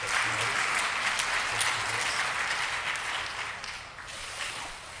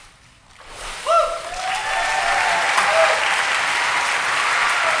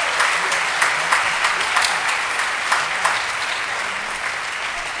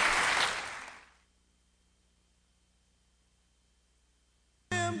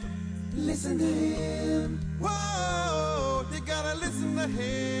 Listen to him. Whoa, you gotta listen to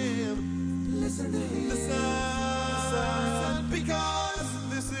him. Listen to him. Listen. Because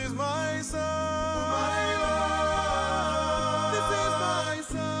this is my son. My Lord. This is my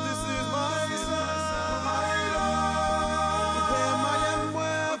son. This is my son. My Lord. With him I am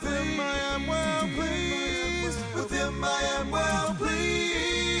well pleased. With him I am well pleased. With him I am well pleased.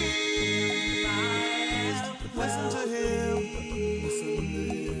 Listen to him.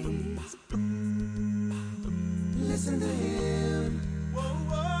 Listen to him. Whoa,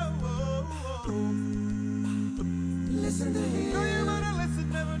 whoa, whoa, whoa. Listen to him. No, you better listen,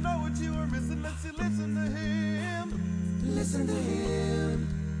 never know what you were missing. Let's listen to him. Listen to him.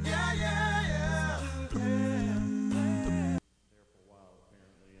 Yeah, yeah, yeah. There for a while,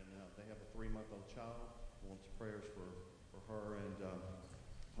 apparently, and they have a 3-month-old child. Wants prayers for her and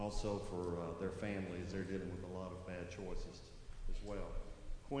also for their families. They're dealing with a lot of bad choices as well.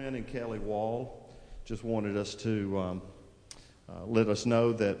 Quinn and Kelly Wall just wanted us to let us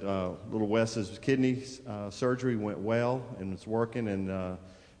know that little Wes's kidney surgery went well and it's working and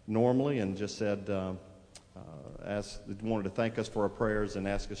normally, and just said wanted to thank us for our prayers and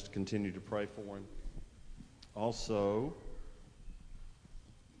ask us to continue to pray for him. Also,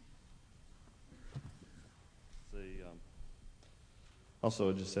 I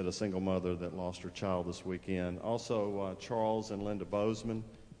just said a single mother that lost her child this weekend. Also, Charles and Linda Bozeman.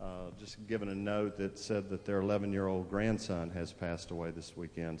 Just given a note that said that their 11-year-old grandson has passed away this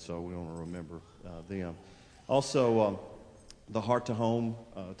weekend, so we want to remember them. Also, the Heart to Home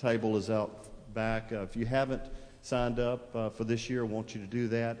table is out back. If you haven't signed up for this year, I want you to do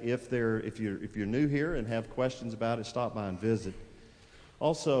that. If you're new here and have questions about it, stop by and visit.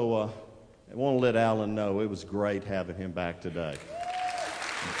 Also, I want to let Alan know it was great having him back today.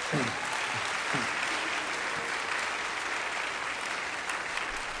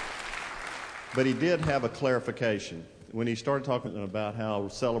 But he did have a clarification. When he started talking about how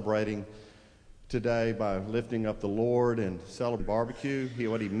celebrating today by lifting up the Lord and celebrating barbecue.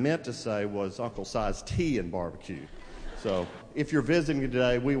 What he meant to say was Uncle Si's tea and barbecue. So if you're visiting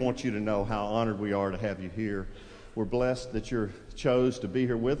today, we want you to know how honored we are to have you here. We're blessed that you chose to be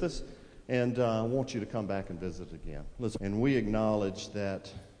here with us, and I want you to come back and visit again. And we acknowledge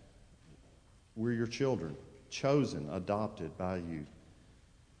that we're your children, chosen, adopted by you.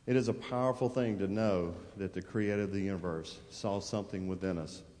 It is a powerful thing to know that the Creator of the universe saw something within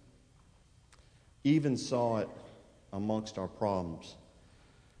us, even saw it amongst our problems.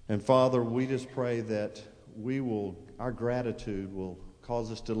 And Father, we just pray that our gratitude will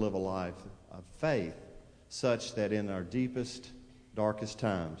cause us to live a life of faith such that in our deepest, darkest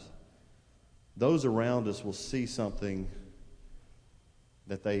times, those around us will see something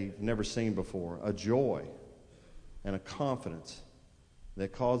that they've never seen before, a joy and a confidence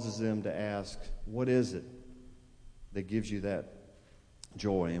that causes them to ask, what is it that gives you that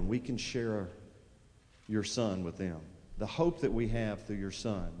joy? And we can share your Son with them. The hope that we have through your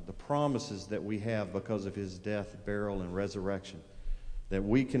Son, the promises that we have because of his death, burial, and resurrection, that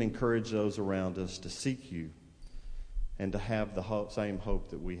we can encourage those around us to seek you and to have the same hope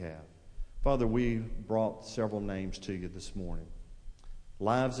that we have. Father, we brought several names to you this morning.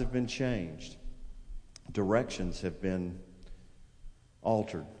 Lives have been changed. Directions have been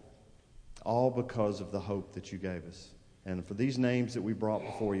altered, all because of the hope that you gave us. And for these names that we brought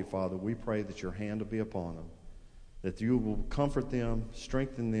before you, Father, we pray that your hand will be upon them, that you will comfort them,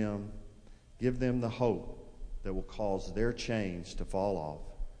 strengthen them, give them the hope that will cause their chains to fall off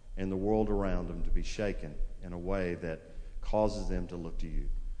and the world around them to be shaken in a way that causes them to look to you.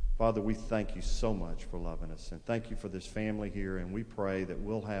 Father, we thank you so much for loving us, and thank you for this family here, and we pray that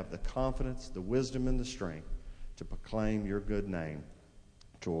we'll have the confidence, the wisdom, and the strength to proclaim your good name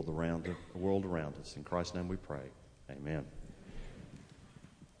to all the world around us. In Christ's name we pray. Amen.